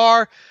actually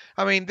are.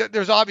 I mean,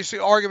 there's obviously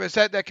arguments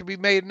that can be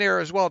made in there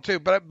as well too.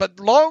 But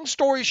long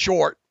story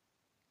short,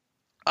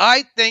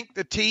 I think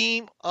the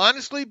team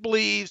honestly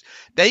believes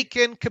they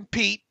can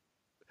compete,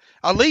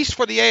 at least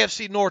for the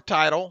AFC North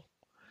title,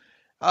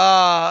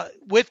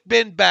 with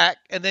Ben back,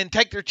 and then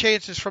take their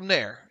chances from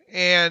there.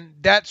 And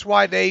that's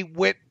why they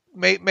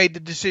made the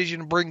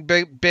decision to bring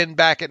Ben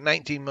back at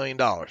 $19 million.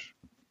 I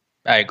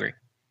agree.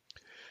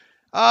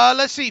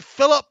 Let's see.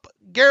 Philip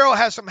Garrow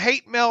has some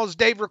hate mail as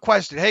Dave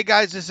requested. Hey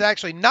guys, this is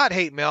actually not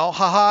hate mail.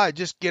 Haha, I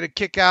just get a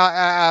kick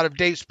out of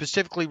Dave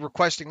specifically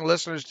requesting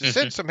listeners to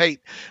send some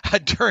hate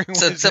during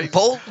Wednesday. It's a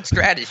bold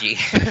strategy.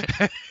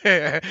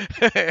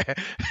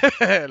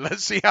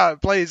 Let's see how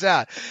it plays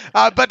out.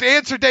 But to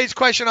answer Dave's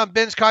question on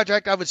Ben's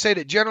contract, I would say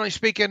that generally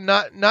speaking,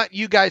 not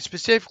you guys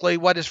specifically,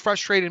 what has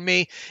frustrated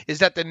me is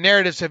that the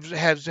narratives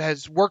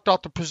has worked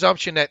off the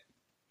presumption that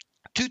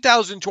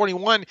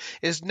 2021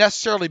 is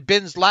necessarily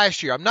Ben's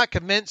last year. I'm not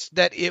convinced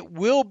that it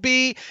will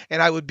be,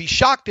 and I would be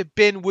shocked if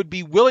Ben would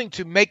be willing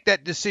to make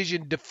that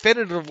decision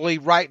definitively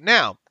right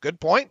now. Good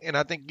point, and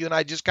I think you and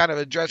I just kind of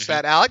addressed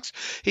that, Alex.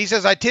 He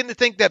says, I tend to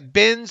think that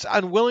Ben's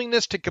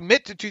unwillingness to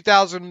commit to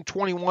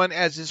 2021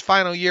 as his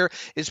final year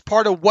is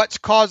part of what's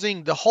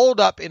causing the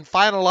holdup in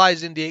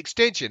finalizing the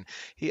extension.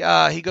 He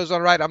goes on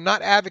to write, I'm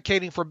not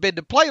advocating for Ben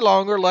to play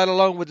longer, let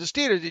alone with the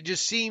Steelers. It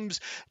just seems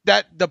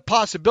that the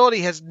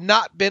possibility has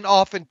not been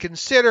often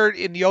considered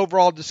in the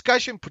overall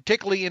discussion,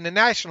 particularly in the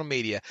national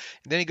media.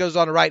 And then he goes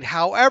on to write,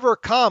 however,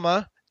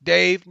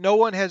 Dave, no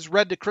one has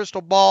read the crystal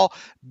ball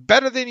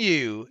better than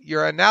you.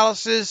 Your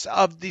analysis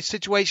of the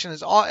situation,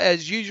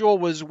 as usual,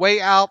 was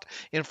way out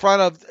in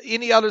front of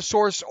any other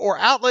source or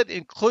outlet,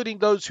 including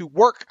those who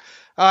work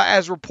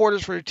as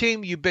reporters for the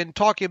team. You've been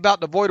talking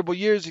about the voidable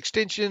years,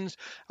 extensions,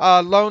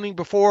 loaning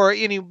before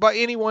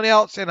anyone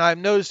else, and I've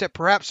noticed that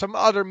perhaps some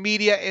other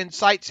media and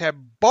sites have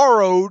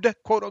borrowed,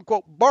 quote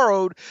unquote,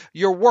 borrowed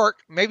your work.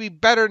 Maybe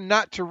better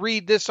not to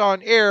read this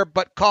on air,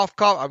 but cough,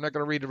 cough. I'm not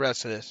going to read the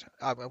rest of this.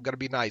 I'm going to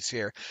be nice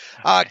here.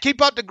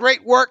 Keep up the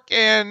great work,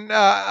 and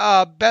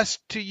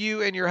best to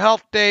you and your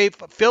health, Dave.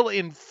 Phil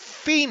in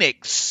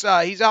Phoenix.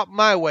 He's out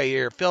my way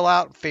here. Phil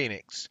out in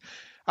Phoenix.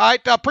 All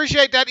right,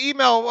 appreciate that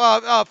email,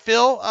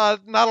 Phil.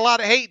 Not a lot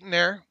of hate in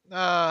there.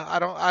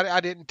 I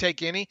didn't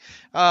take any.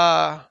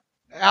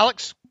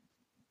 Alex?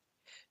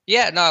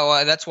 Yeah,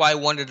 no, that's why I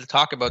wanted to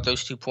talk about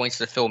those 2 points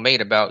that Phil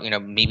made about,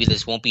 maybe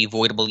this won't be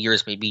voidable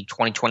years. Maybe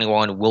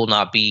 2021 will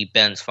not be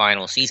Ben's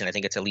final season. I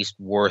think it's at least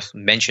worth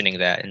mentioning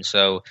that. And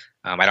so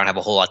I don't have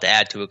a whole lot to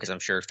add to it because I'm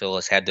sure Phil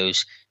has had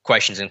those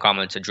questions and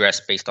comments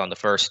addressed based on the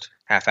first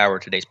half hour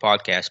of today's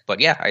podcast. But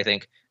yeah, I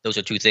think those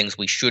are two things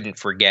we shouldn't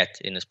forget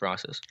in this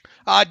process.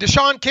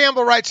 Deshaun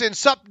Campbell writes in,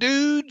 "Sup,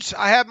 dudes?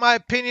 I have my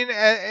opinion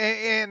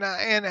and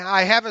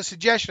I have a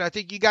suggestion. I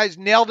think you guys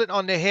nailed it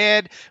on the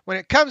head when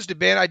it comes to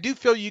Ben. I do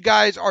feel you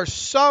guys are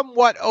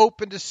somewhat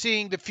open to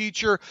seeing the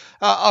future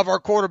of our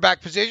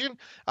quarterback position.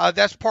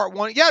 That's part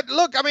one. Yeah,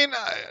 look, I mean,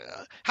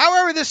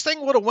 however this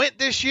thing would have went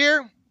this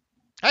year,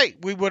 hey,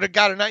 we would have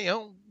got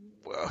a,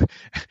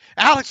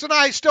 Alex and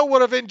I still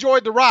would have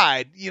enjoyed the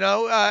ride.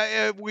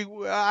 I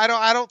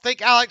don't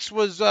think Alex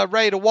was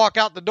ready to walk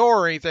out the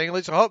door or anything. At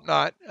least I hope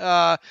not.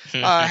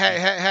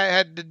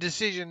 Had the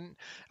decision,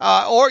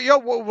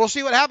 we'll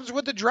see what happens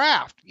with the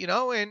draft.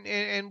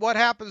 And what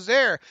happens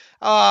there.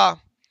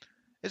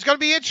 It's going to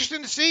be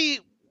interesting to see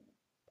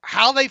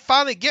how they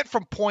finally get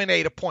from point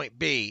A to point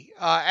B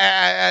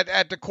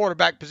at the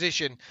quarterback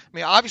position. I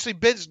mean, obviously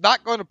Ben's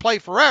not going to play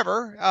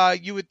forever.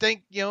 You would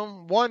think,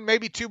 one,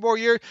 maybe 2 more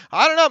years.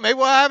 I don't know. Maybe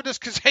we'll have this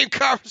same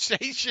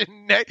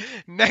conversation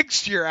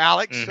next year,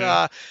 Alex.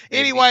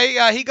 Anyway,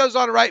 he goes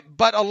on to write,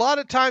 but a lot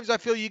of times I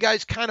feel you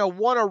guys kind of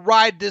want to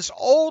ride this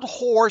old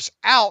horse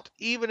out,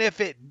 even if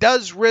it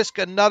does risk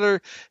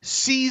another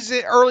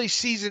early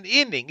season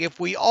ending. If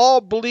we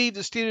all believe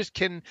the Steelers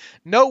can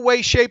no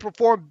way, shape, or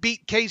form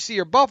beat KC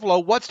or Buffalo,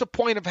 what's the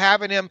point of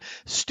having him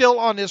still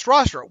on this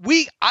roster?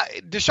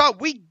 Deshaun,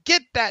 we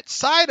get that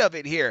side of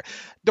it here.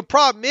 The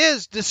problem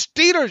is the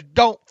Steelers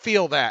don't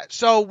feel that.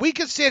 So we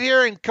can sit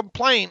here and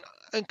complain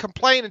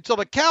until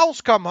the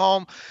cows come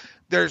home.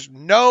 There's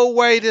no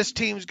way this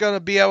team's going to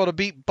be able to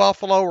beat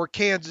Buffalo or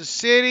Kansas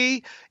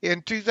City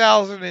in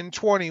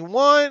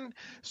 2021.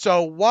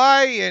 So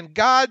why in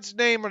God's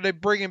name are they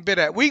bringing Ben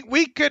out? We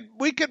could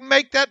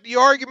make that the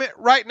argument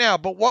right now,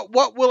 but what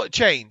will it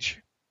change?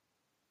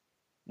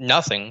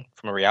 Nothing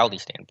from a reality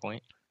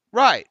standpoint.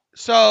 Right.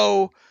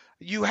 So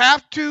you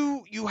have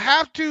to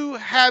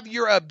have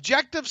your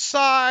objective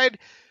side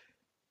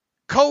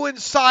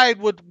coincide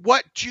with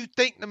what you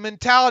think the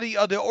mentality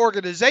of the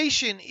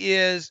organization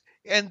is,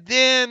 and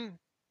then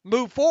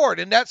move forward.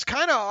 And that's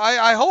kind of,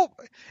 I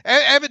hope,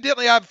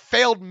 evidently I've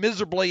failed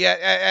miserably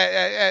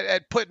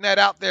at putting that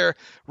out there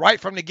right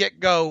from the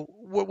get-go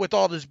with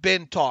all this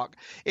Ben talk.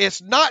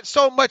 It's not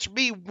so much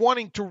me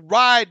wanting to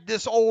ride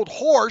this old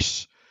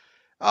horse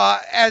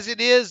as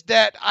it is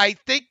that I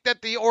think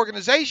that the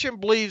organization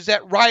believes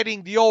that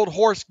riding the old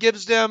horse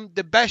gives them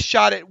the best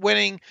shot at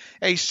winning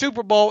a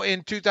Super Bowl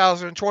in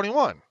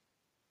 2021.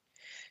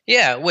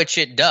 Yeah, which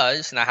it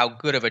does. Now, how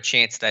good of a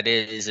chance that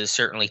is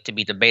certainly to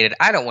be debated.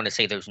 I don't want to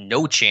say there's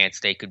no chance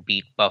they could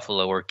beat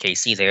Buffalo or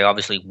KC. They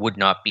obviously would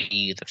not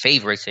be the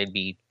favorites. They'd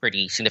be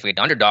pretty significant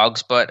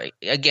underdogs. But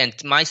again,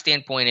 my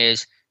standpoint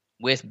is,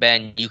 with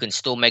Ben, you can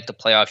still make the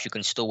playoffs. You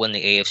can still win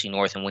the AFC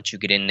North. And once you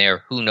get in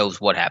there, who knows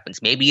what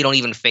happens? Maybe you don't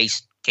even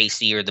face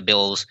KC or the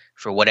Bills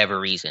for whatever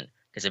reason,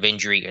 because of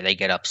injury, or they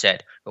get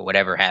upset, or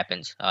whatever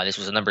happens. This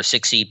was a number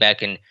 6 seed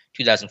back in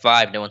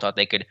 2005. No one thought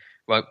they could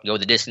go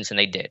the distance, and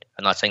they did.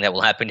 I'm not saying that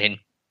will happen in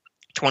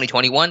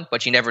 2021,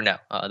 but you never know.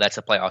 That's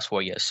the playoffs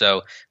for you.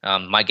 So,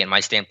 my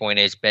standpoint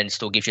is Ben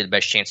still gives you the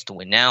best chance to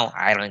win now.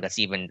 I don't think that's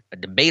even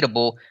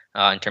debatable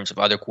in terms of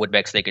other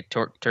quarterbacks they could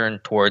turn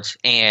towards.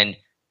 And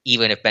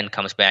even if Ben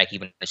comes back,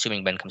 even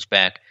assuming Ben comes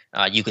back,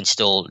 you can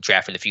still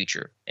draft for the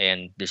future.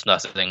 And there's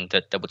nothing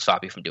that would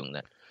stop you from doing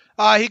that.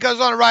 He goes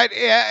on to write,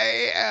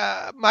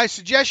 my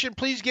suggestion,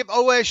 please give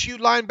OSU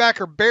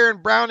linebacker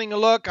Baron Browning a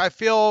look. I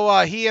feel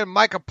he and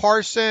Micah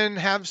Parson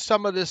have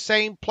some of the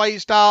same play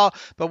style,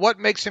 but what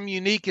makes him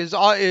unique is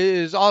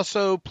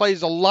also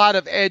plays a lot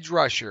of edge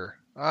rusher.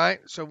 All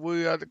right, so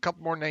we have a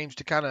couple more names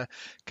to kind of.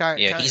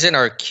 Yeah, he's in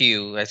our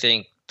queue. I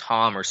think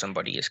Tom or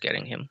somebody is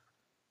getting him.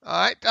 All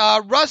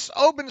right, Russ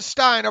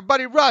Obenstein, our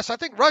buddy Russ. I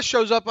think Russ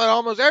shows up on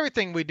almost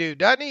everything we do,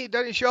 doesn't he?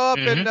 Doesn't he show up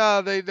in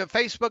the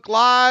Facebook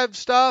Live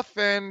stuff?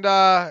 And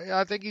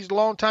I think he's a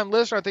long-time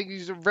listener. I think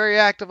he's very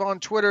active on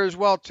Twitter as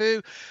well,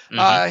 too.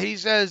 He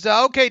says,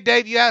 okay,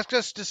 Dave, you asked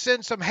us to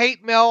send some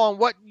hate mail on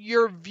what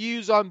your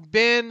views on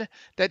Ben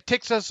that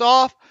ticks us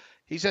off.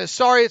 He says,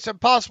 sorry, it's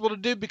impossible to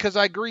do because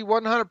I agree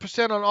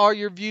 100% on all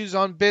your views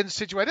on Ben's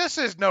situation. This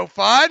is no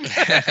fun.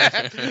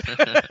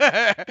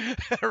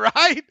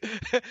 Right?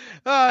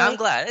 I'm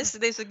glad. This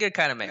is a good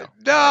kind of mail.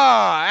 No,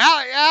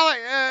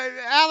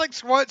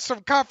 Alex wants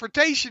some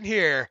confrontation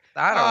here.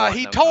 I don't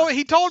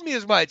He told me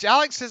as much.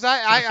 Alex says,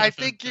 I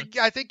think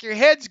your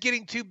head's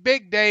getting too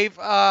big, Dave.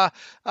 I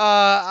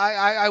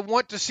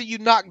want to see you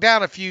knock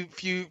down a few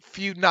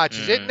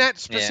notches. Isn't that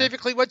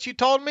specifically what you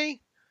told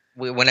me?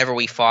 Whenever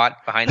we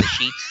fought behind the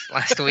sheets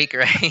last week,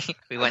 right?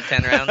 We went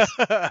 10 rounds.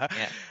 Yeah.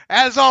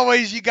 As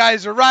always, you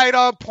guys are right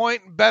on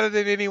point, better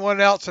than anyone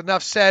else.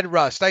 Enough said,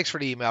 Russ. Thanks for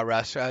the email,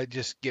 Russ.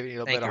 Just giving you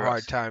a little bit of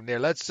hard time there.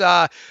 Let's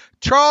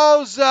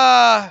Charles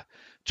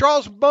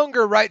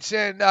Munger writes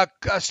in,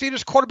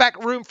 Steelers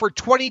quarterback room for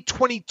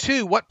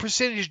 2022. What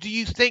percentage do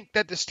you think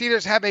that the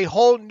Steelers have a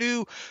whole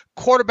new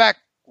quarterback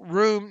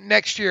room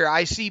next year?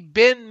 I see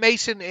Ben,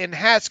 Mason, and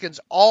Haskins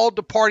all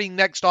departing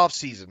next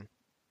offseason.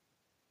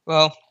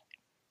 Well,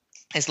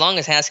 as long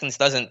as Haskins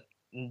doesn't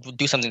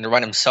do something to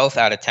run himself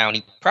out of town,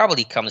 he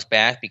probably comes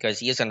back because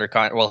he is under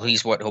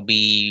he'll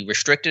be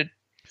restricted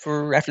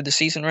for after the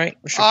season, right?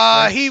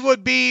 He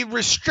would be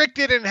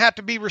restricted and have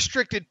to be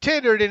restricted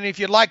tendered, and if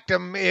you liked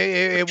him,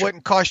 it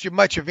wouldn't cost you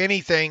much of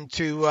anything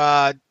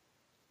to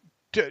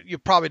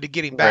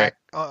get him back.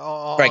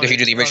 Right, because you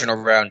do the original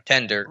round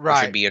tender, right.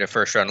 Which should be at a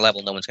first round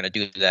level. No one's going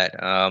to do that.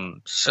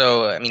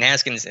 So, I mean,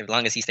 Haskins, as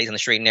long as he stays on the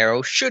straight and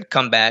narrow, should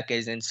come back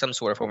as in some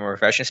sort of form or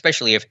fashion,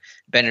 especially if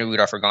Ben and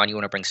Rudolph are gone. You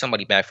want to bring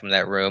somebody back from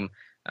that room.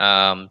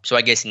 So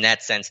I guess in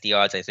that sense, the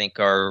odds, I think,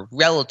 are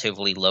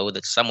relatively low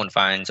that someone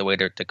finds a way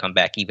to come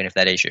back, even if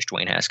that is just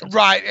Dwayne Haskins.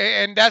 Right,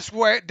 and that's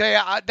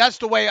that's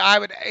the way I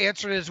would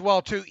answer it as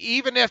well, too.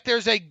 Even if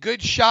there's a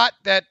good shot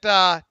that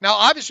now,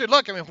 obviously,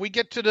 look, I mean, if we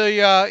get to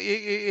the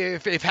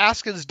if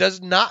Haskins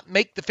does not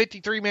make the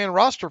 53-man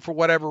roster for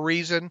whatever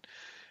reason,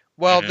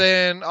 well,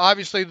 then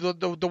obviously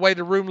the way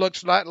the room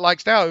looks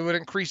like now, it would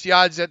increase the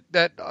odds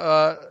that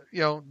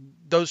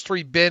those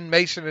three, Ben,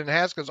 Mason, and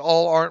Haskins,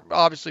 all aren't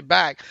obviously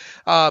back.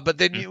 But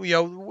then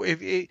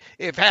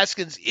if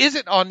Haskins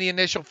isn't on the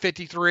initial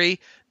 53,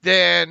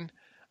 then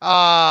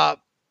probably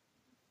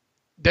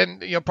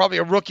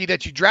a rookie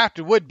that you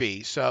drafted would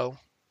be. So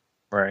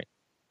right.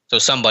 So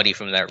somebody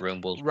from that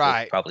room will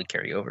probably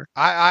carry over.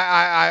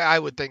 I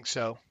would think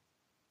so.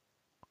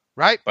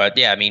 Right. But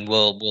yeah, I mean,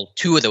 will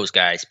two of those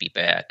guys be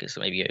back? Is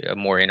maybe a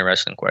more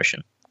interesting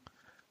question.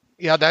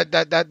 Yeah,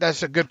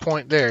 that's a good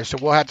point there. So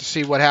we'll have to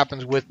see what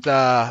happens with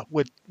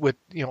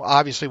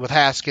obviously with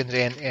Haskins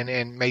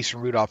and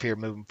Mason Rudolph here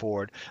moving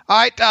forward. All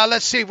right,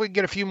 let's see if we can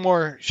get a few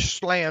more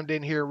slammed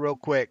in here real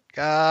quick.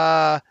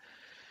 Where's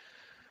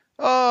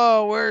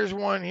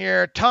one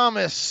here?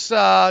 Thomas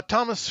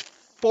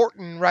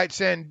Fortin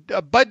writes in,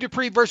 Bud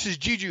Dupree versus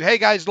Juju. Hey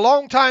guys,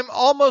 long time,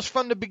 almost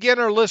from the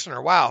beginner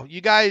listener. Wow, you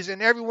guys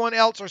and everyone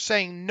else are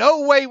saying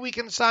no way we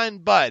can sign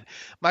Bud.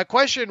 My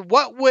question,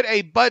 what would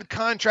a Bud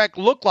contract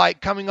look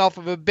like coming off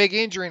of a big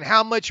injury, and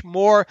how much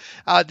more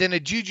than a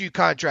Juju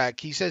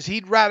contract? He says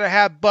he'd rather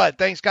have Bud.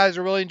 Thanks guys,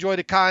 I really enjoy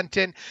the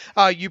content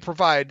you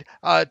provide.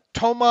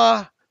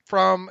 Toma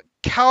from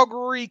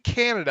Calgary,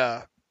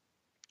 Canada.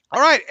 All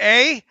right,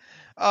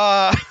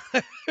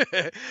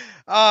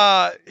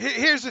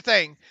 here's the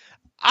thing.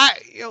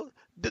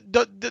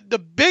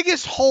 The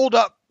biggest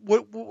holdup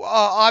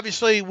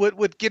obviously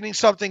with getting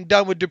something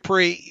done with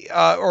Dupree,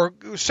 or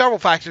several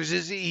factors,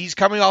 is he's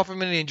coming off of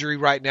an injury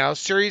right now,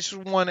 serious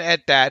one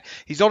at that.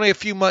 He's only a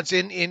few months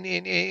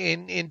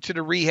into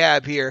the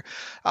rehab here.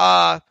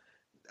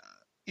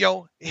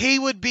 He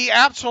would be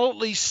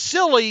absolutely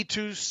silly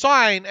to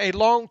sign a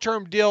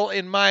long-term deal,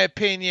 in my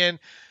opinion.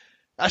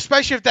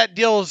 Especially if that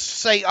deal is,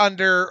 say,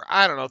 under,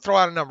 I don't know, throw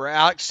out a number,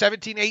 Alex,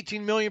 17,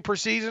 18 million per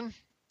season?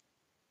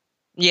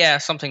 Yeah,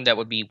 something that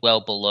would be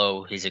well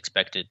below his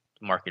expected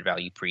market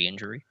value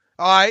pre-injury.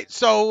 All right,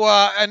 so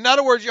in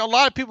other words, a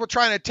lot of people are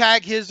trying to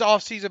tag his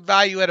offseason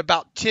value at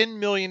about $10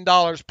 million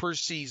per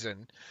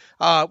season,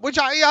 which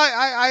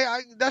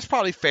I that's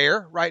probably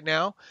fair right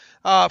now.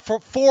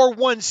 For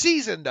one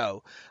season,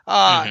 though,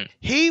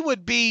 he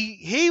would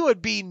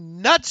be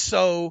nuts.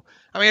 So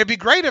I mean, it'd be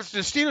great if the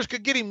Steelers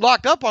could get him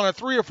locked up on a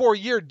 3 or 4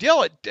 year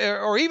deal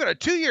or even a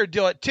 2-year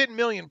deal at $10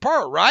 million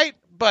per, right?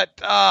 But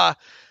I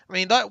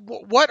mean,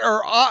 what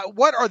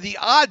are the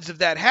odds of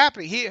that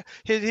happening?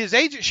 His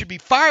agent should be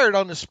fired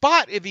on the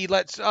spot if he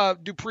lets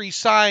Dupree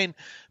sign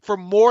for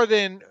more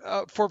than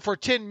for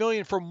 $10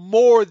 million for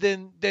more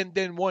than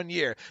 1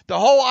 year. The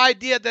whole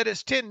idea that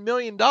it's $10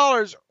 million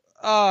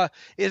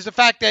is the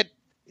fact that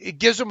it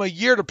gives him a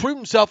year to prove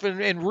himself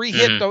and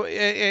re-hit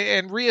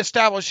and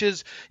reestablish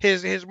his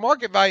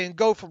market value and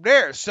go from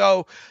there.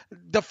 So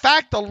the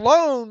fact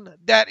alone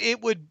that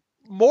it would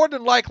more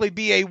than likely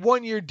be a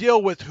 1-year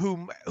deal with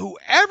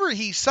whoever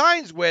he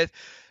signs with,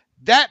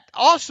 that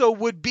also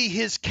would be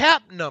his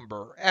cap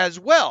number as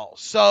well.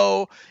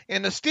 So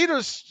in the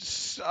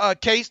Steelers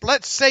case,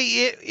 let's say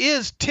it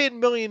is $10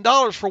 million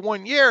for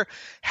 1 year.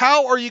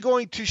 How are you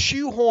going to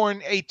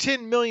shoehorn a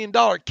 $10 million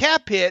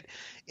cap hit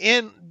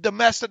in the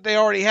mess that they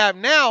already have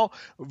now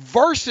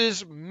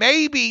versus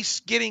maybe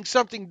getting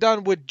something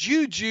done with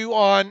Juju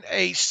on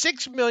a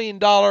 $6 million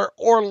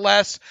or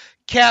less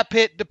cap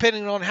hit,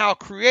 depending on how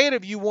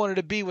creative you wanted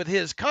to be with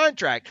his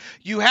contract?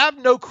 You have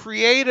no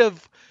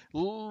creative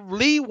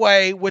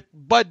leeway with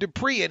Bud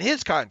Dupree in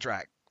his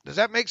contract. Does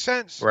that make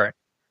sense? Right.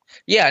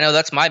 Yeah, no,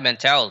 that's my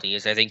mentality.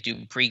 Is I think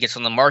Dupree gets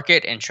on the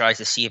market and tries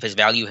to see if his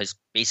value has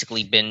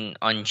basically been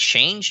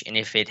unchanged, and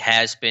if it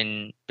has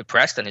been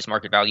depressed and his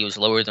market value is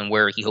lower than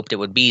where he hoped it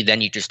would be,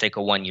 then you just take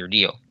a 1-year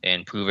deal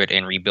and prove it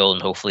and rebuild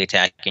and hopefully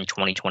attack in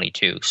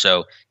 2022.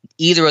 So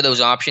either of those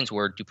options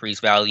where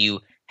Dupree's value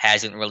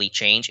hasn't really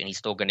changed and he's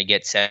still going to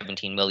get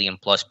 $17 million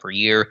plus per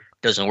year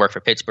doesn't work for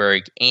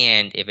Pittsburgh.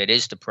 And if it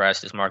is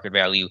depressed, his market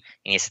value, and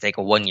he has to take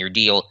a 1-year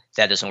deal,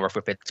 that doesn't work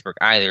for Pittsburgh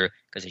either,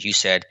 because as you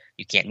said,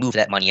 you can't move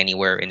that money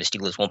anywhere, and the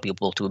Steelers won't be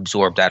able to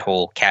absorb that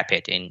whole cap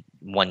hit in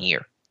 1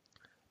 year.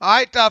 All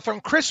right,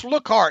 from Chris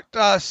Lookhart,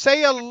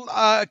 say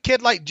a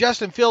kid like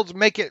Justin Fields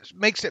makes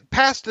it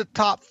past the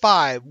top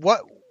 5.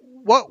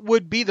 what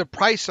would be the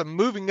price of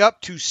moving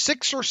up to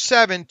 6 or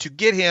 7 to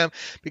get him?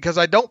 Because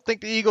I don't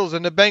think the Eagles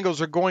and the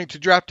Bengals are going to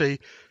draft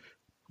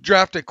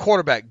a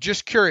quarterback.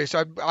 Just curious.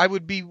 I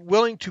would be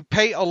willing to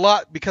pay a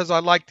lot because I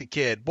like the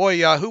kid.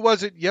 Boy, who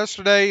was it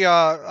yesterday?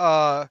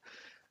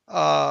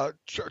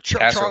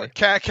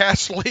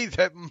 Castley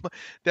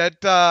that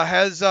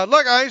has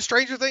look.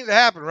 Stranger things have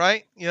happened,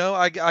 right?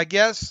 I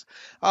guess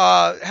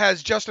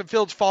has Justin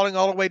Fields falling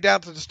all the way down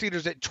to the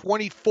Steelers at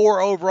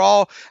 24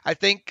 overall. I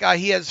think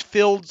he has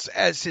Fields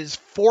as his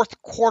 4th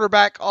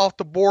quarterback off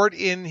the board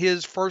in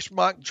his first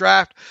mock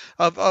draft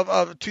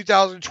of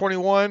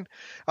 2021.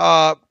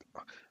 It'd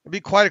be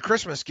quite a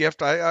Christmas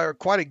gift, or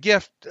quite a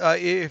gift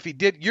if he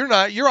did.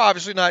 You're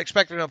obviously not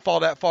expecting him to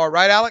fall that far,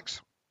 right, Alex?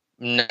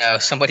 No,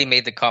 somebody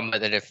made the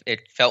comment that if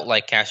it felt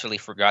like Casserly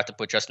forgot to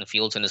put Justin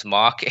Fields in his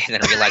mock and then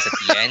realized at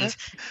the end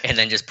and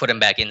then just put him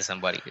back in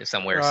somewhere.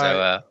 Right.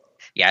 So,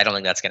 yeah, I don't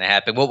think that's going to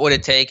happen. What would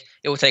it take?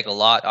 It would take a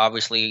lot,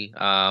 obviously.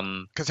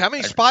 Because how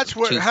many spots?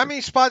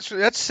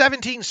 That's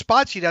 17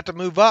 spots you'd have to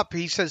move up.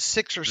 He says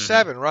 6 or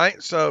 7,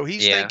 right? So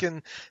he's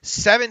thinking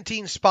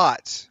 17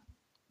 spots.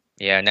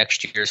 Yeah,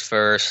 next year's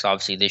first,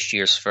 obviously this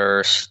year's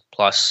first,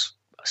 plus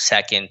a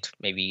second,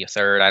 maybe a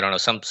third. I don't know,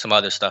 some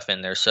other stuff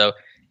in there. So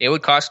it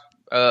would cost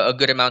a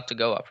good amount to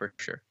go up for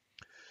sure.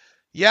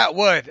 Yeah, it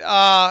would.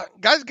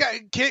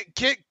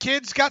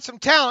 Kid's got some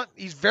talent.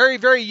 He's very,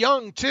 very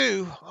young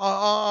too.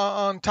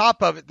 On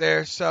top of it,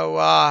 there.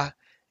 So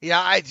did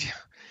I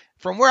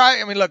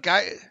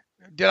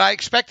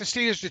expect the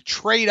Steelers to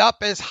trade up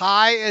as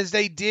high as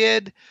they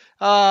did,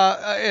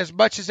 as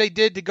much as they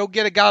did to go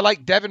get a guy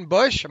like Devin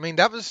Bush? I mean,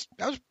 that was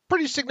a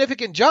pretty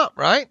significant jump,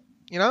 right?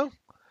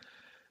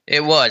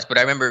 It was, but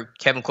I remember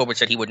Kevin Colbert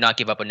said he would not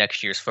give up a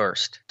next year's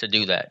first to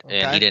do that,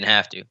 and he didn't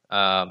have to.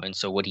 And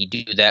so would he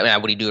do that? Now,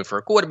 would he do it for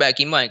a quarterback?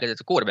 He might, because it's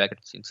a quarterback.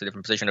 It's a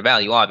different position of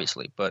value,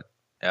 obviously, but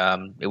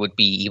it would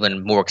be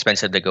even more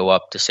expensive to go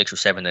up to 6 or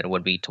 7 than it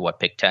would be to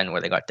pick 10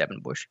 where they got Devin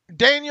Bush.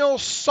 Daniel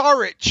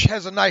Sarich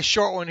has a nice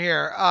short one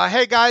here.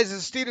 Hey guys,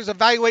 as the Steelers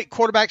evaluate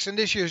quarterbacks in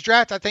this year's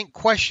draft, I think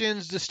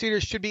questions the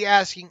Steelers should be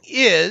asking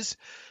is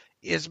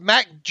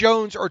Mac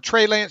Jones or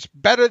Trey Lance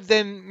better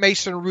than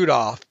Mason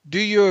Rudolph? Do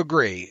you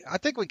agree? I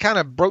think we kind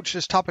of broached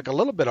this topic a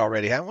little bit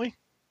already, haven't we?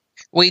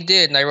 We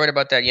did, and I wrote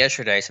about that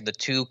yesterday. I said the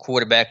 2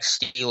 quarterbacks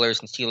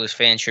Steelers and Steelers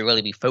fans should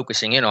really be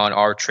focusing in on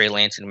are Trey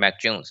Lance and Mac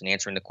Jones, and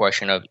answering the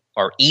question of,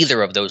 are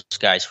either of those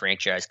guys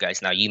franchise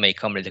guys? Now, you may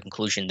come to the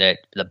conclusion that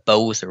the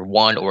both or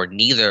one or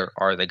neither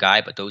are the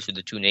guy, but those are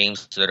the 2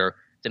 names that are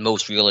the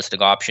most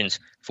realistic options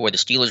for the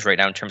Steelers right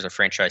now in terms of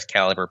franchise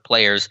caliber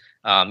players.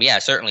 Yeah,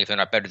 certainly if they're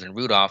not better than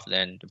Rudolph,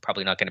 then they're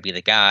probably not going to be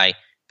the guy,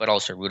 but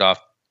also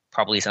Rudolph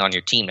probably isn't on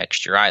your team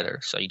next year either.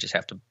 So you just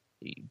have to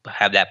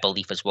have that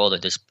belief as well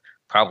that this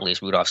probably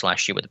is Rudolph's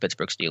last year with the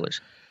Pittsburgh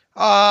Steelers.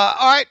 All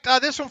right,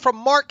 this one from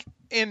Mark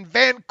in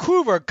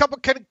Vancouver.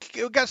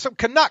 We got some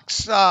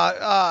Canucks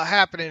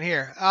happening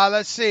here.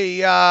 Let's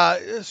see.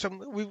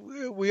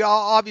 We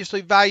all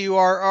obviously value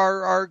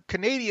our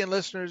Canadian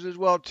listeners as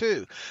well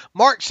too.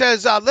 Mark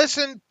says,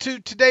 listen to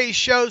today's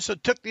show, so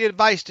took the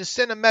advice to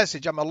send a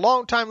message. I'm a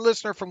longtime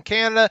listener from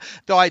Canada,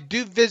 though I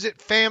do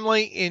visit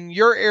family in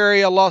your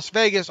area, Las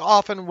Vegas,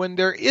 often when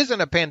there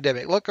isn't a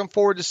pandemic. Looking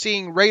forward to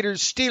seeing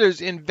Raiders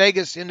Steelers in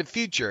Vegas in the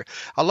future.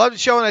 I love the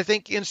show, and I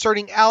think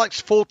inserting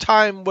Alex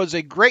full-time was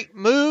a great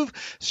move.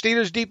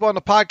 Steelers Deep on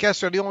the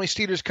podcast are the only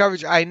Steelers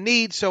coverage I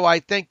need, so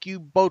I thank you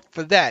both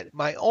for that.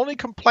 My only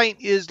complaint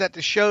is that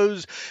the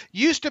shows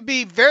used to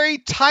be very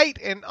tight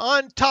and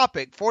on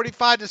topic,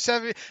 45 to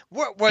 70.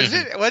 Was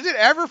it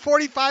ever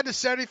 45 to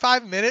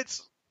 75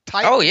 minutes?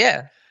 Tight? Oh,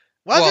 yeah.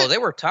 There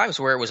were times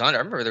where it was under.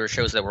 I remember there were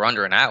shows that were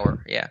under an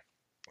hour, yeah.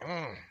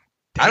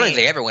 I don't think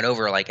they ever went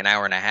over like an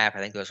hour and a half. I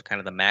think those were kind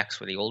of the max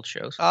for the old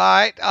shows. All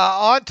right.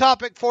 On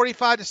topic,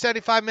 45 to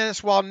 75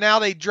 minutes, while now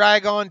they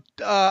drag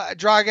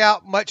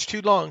out much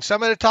too long.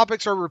 Some of the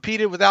topics are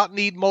repeated without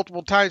need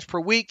multiple times per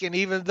week, and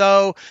even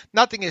though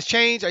nothing has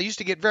changed, I used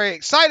to get very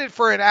excited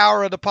for an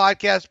hour of the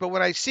podcast, but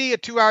when I see a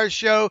 2-hour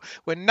show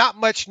with not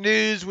much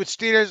news with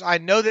Steelers, I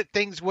know that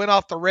things went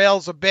off the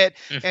rails a bit,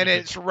 and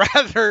it's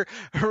rather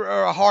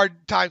a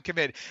hard time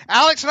committed.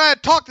 Alex and I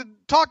had talked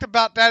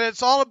about that.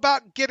 It's all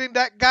about getting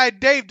that guy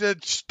Dave to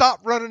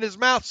stop running his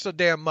mouth so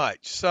damn much.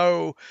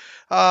 So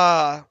we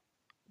are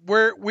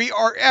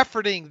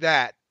efforting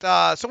that.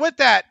 So with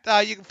that,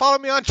 you can follow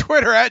me on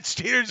Twitter at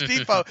Steelers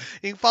Depot.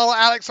 You can follow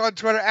Alex on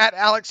Twitter at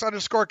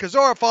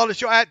Alex_Kozora. Follow the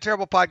show at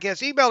Terrible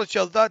Podcast. Email the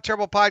show,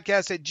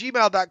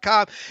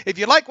 theterriblepodcast@gmail.com. If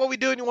you like what we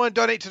do and you want to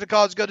donate to the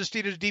cause, go to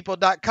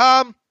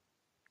SteelersDepot.com.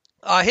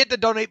 Hit the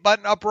donate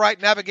button, upper right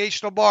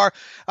navigational bar.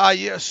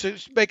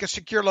 Make a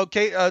secure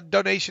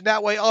donation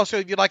that way. Also,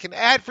 if you'd like an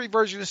ad-free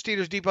version of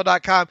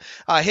SteelersDepot.com,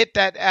 hit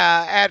that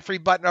ad-free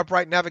button, upper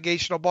right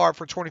navigational bar.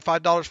 For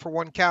 $25 for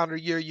 1 calendar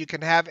year, you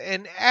can have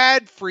an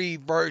ad-free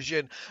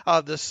version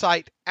of the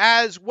site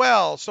as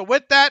well. So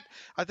with that,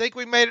 I think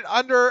we made it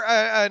under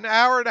an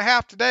hour and a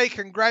half today.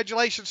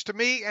 Congratulations to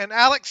me and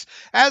Alex.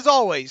 As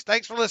always,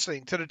 thanks for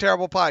listening to the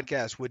Terrible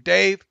Podcast with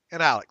Dave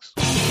and Alex.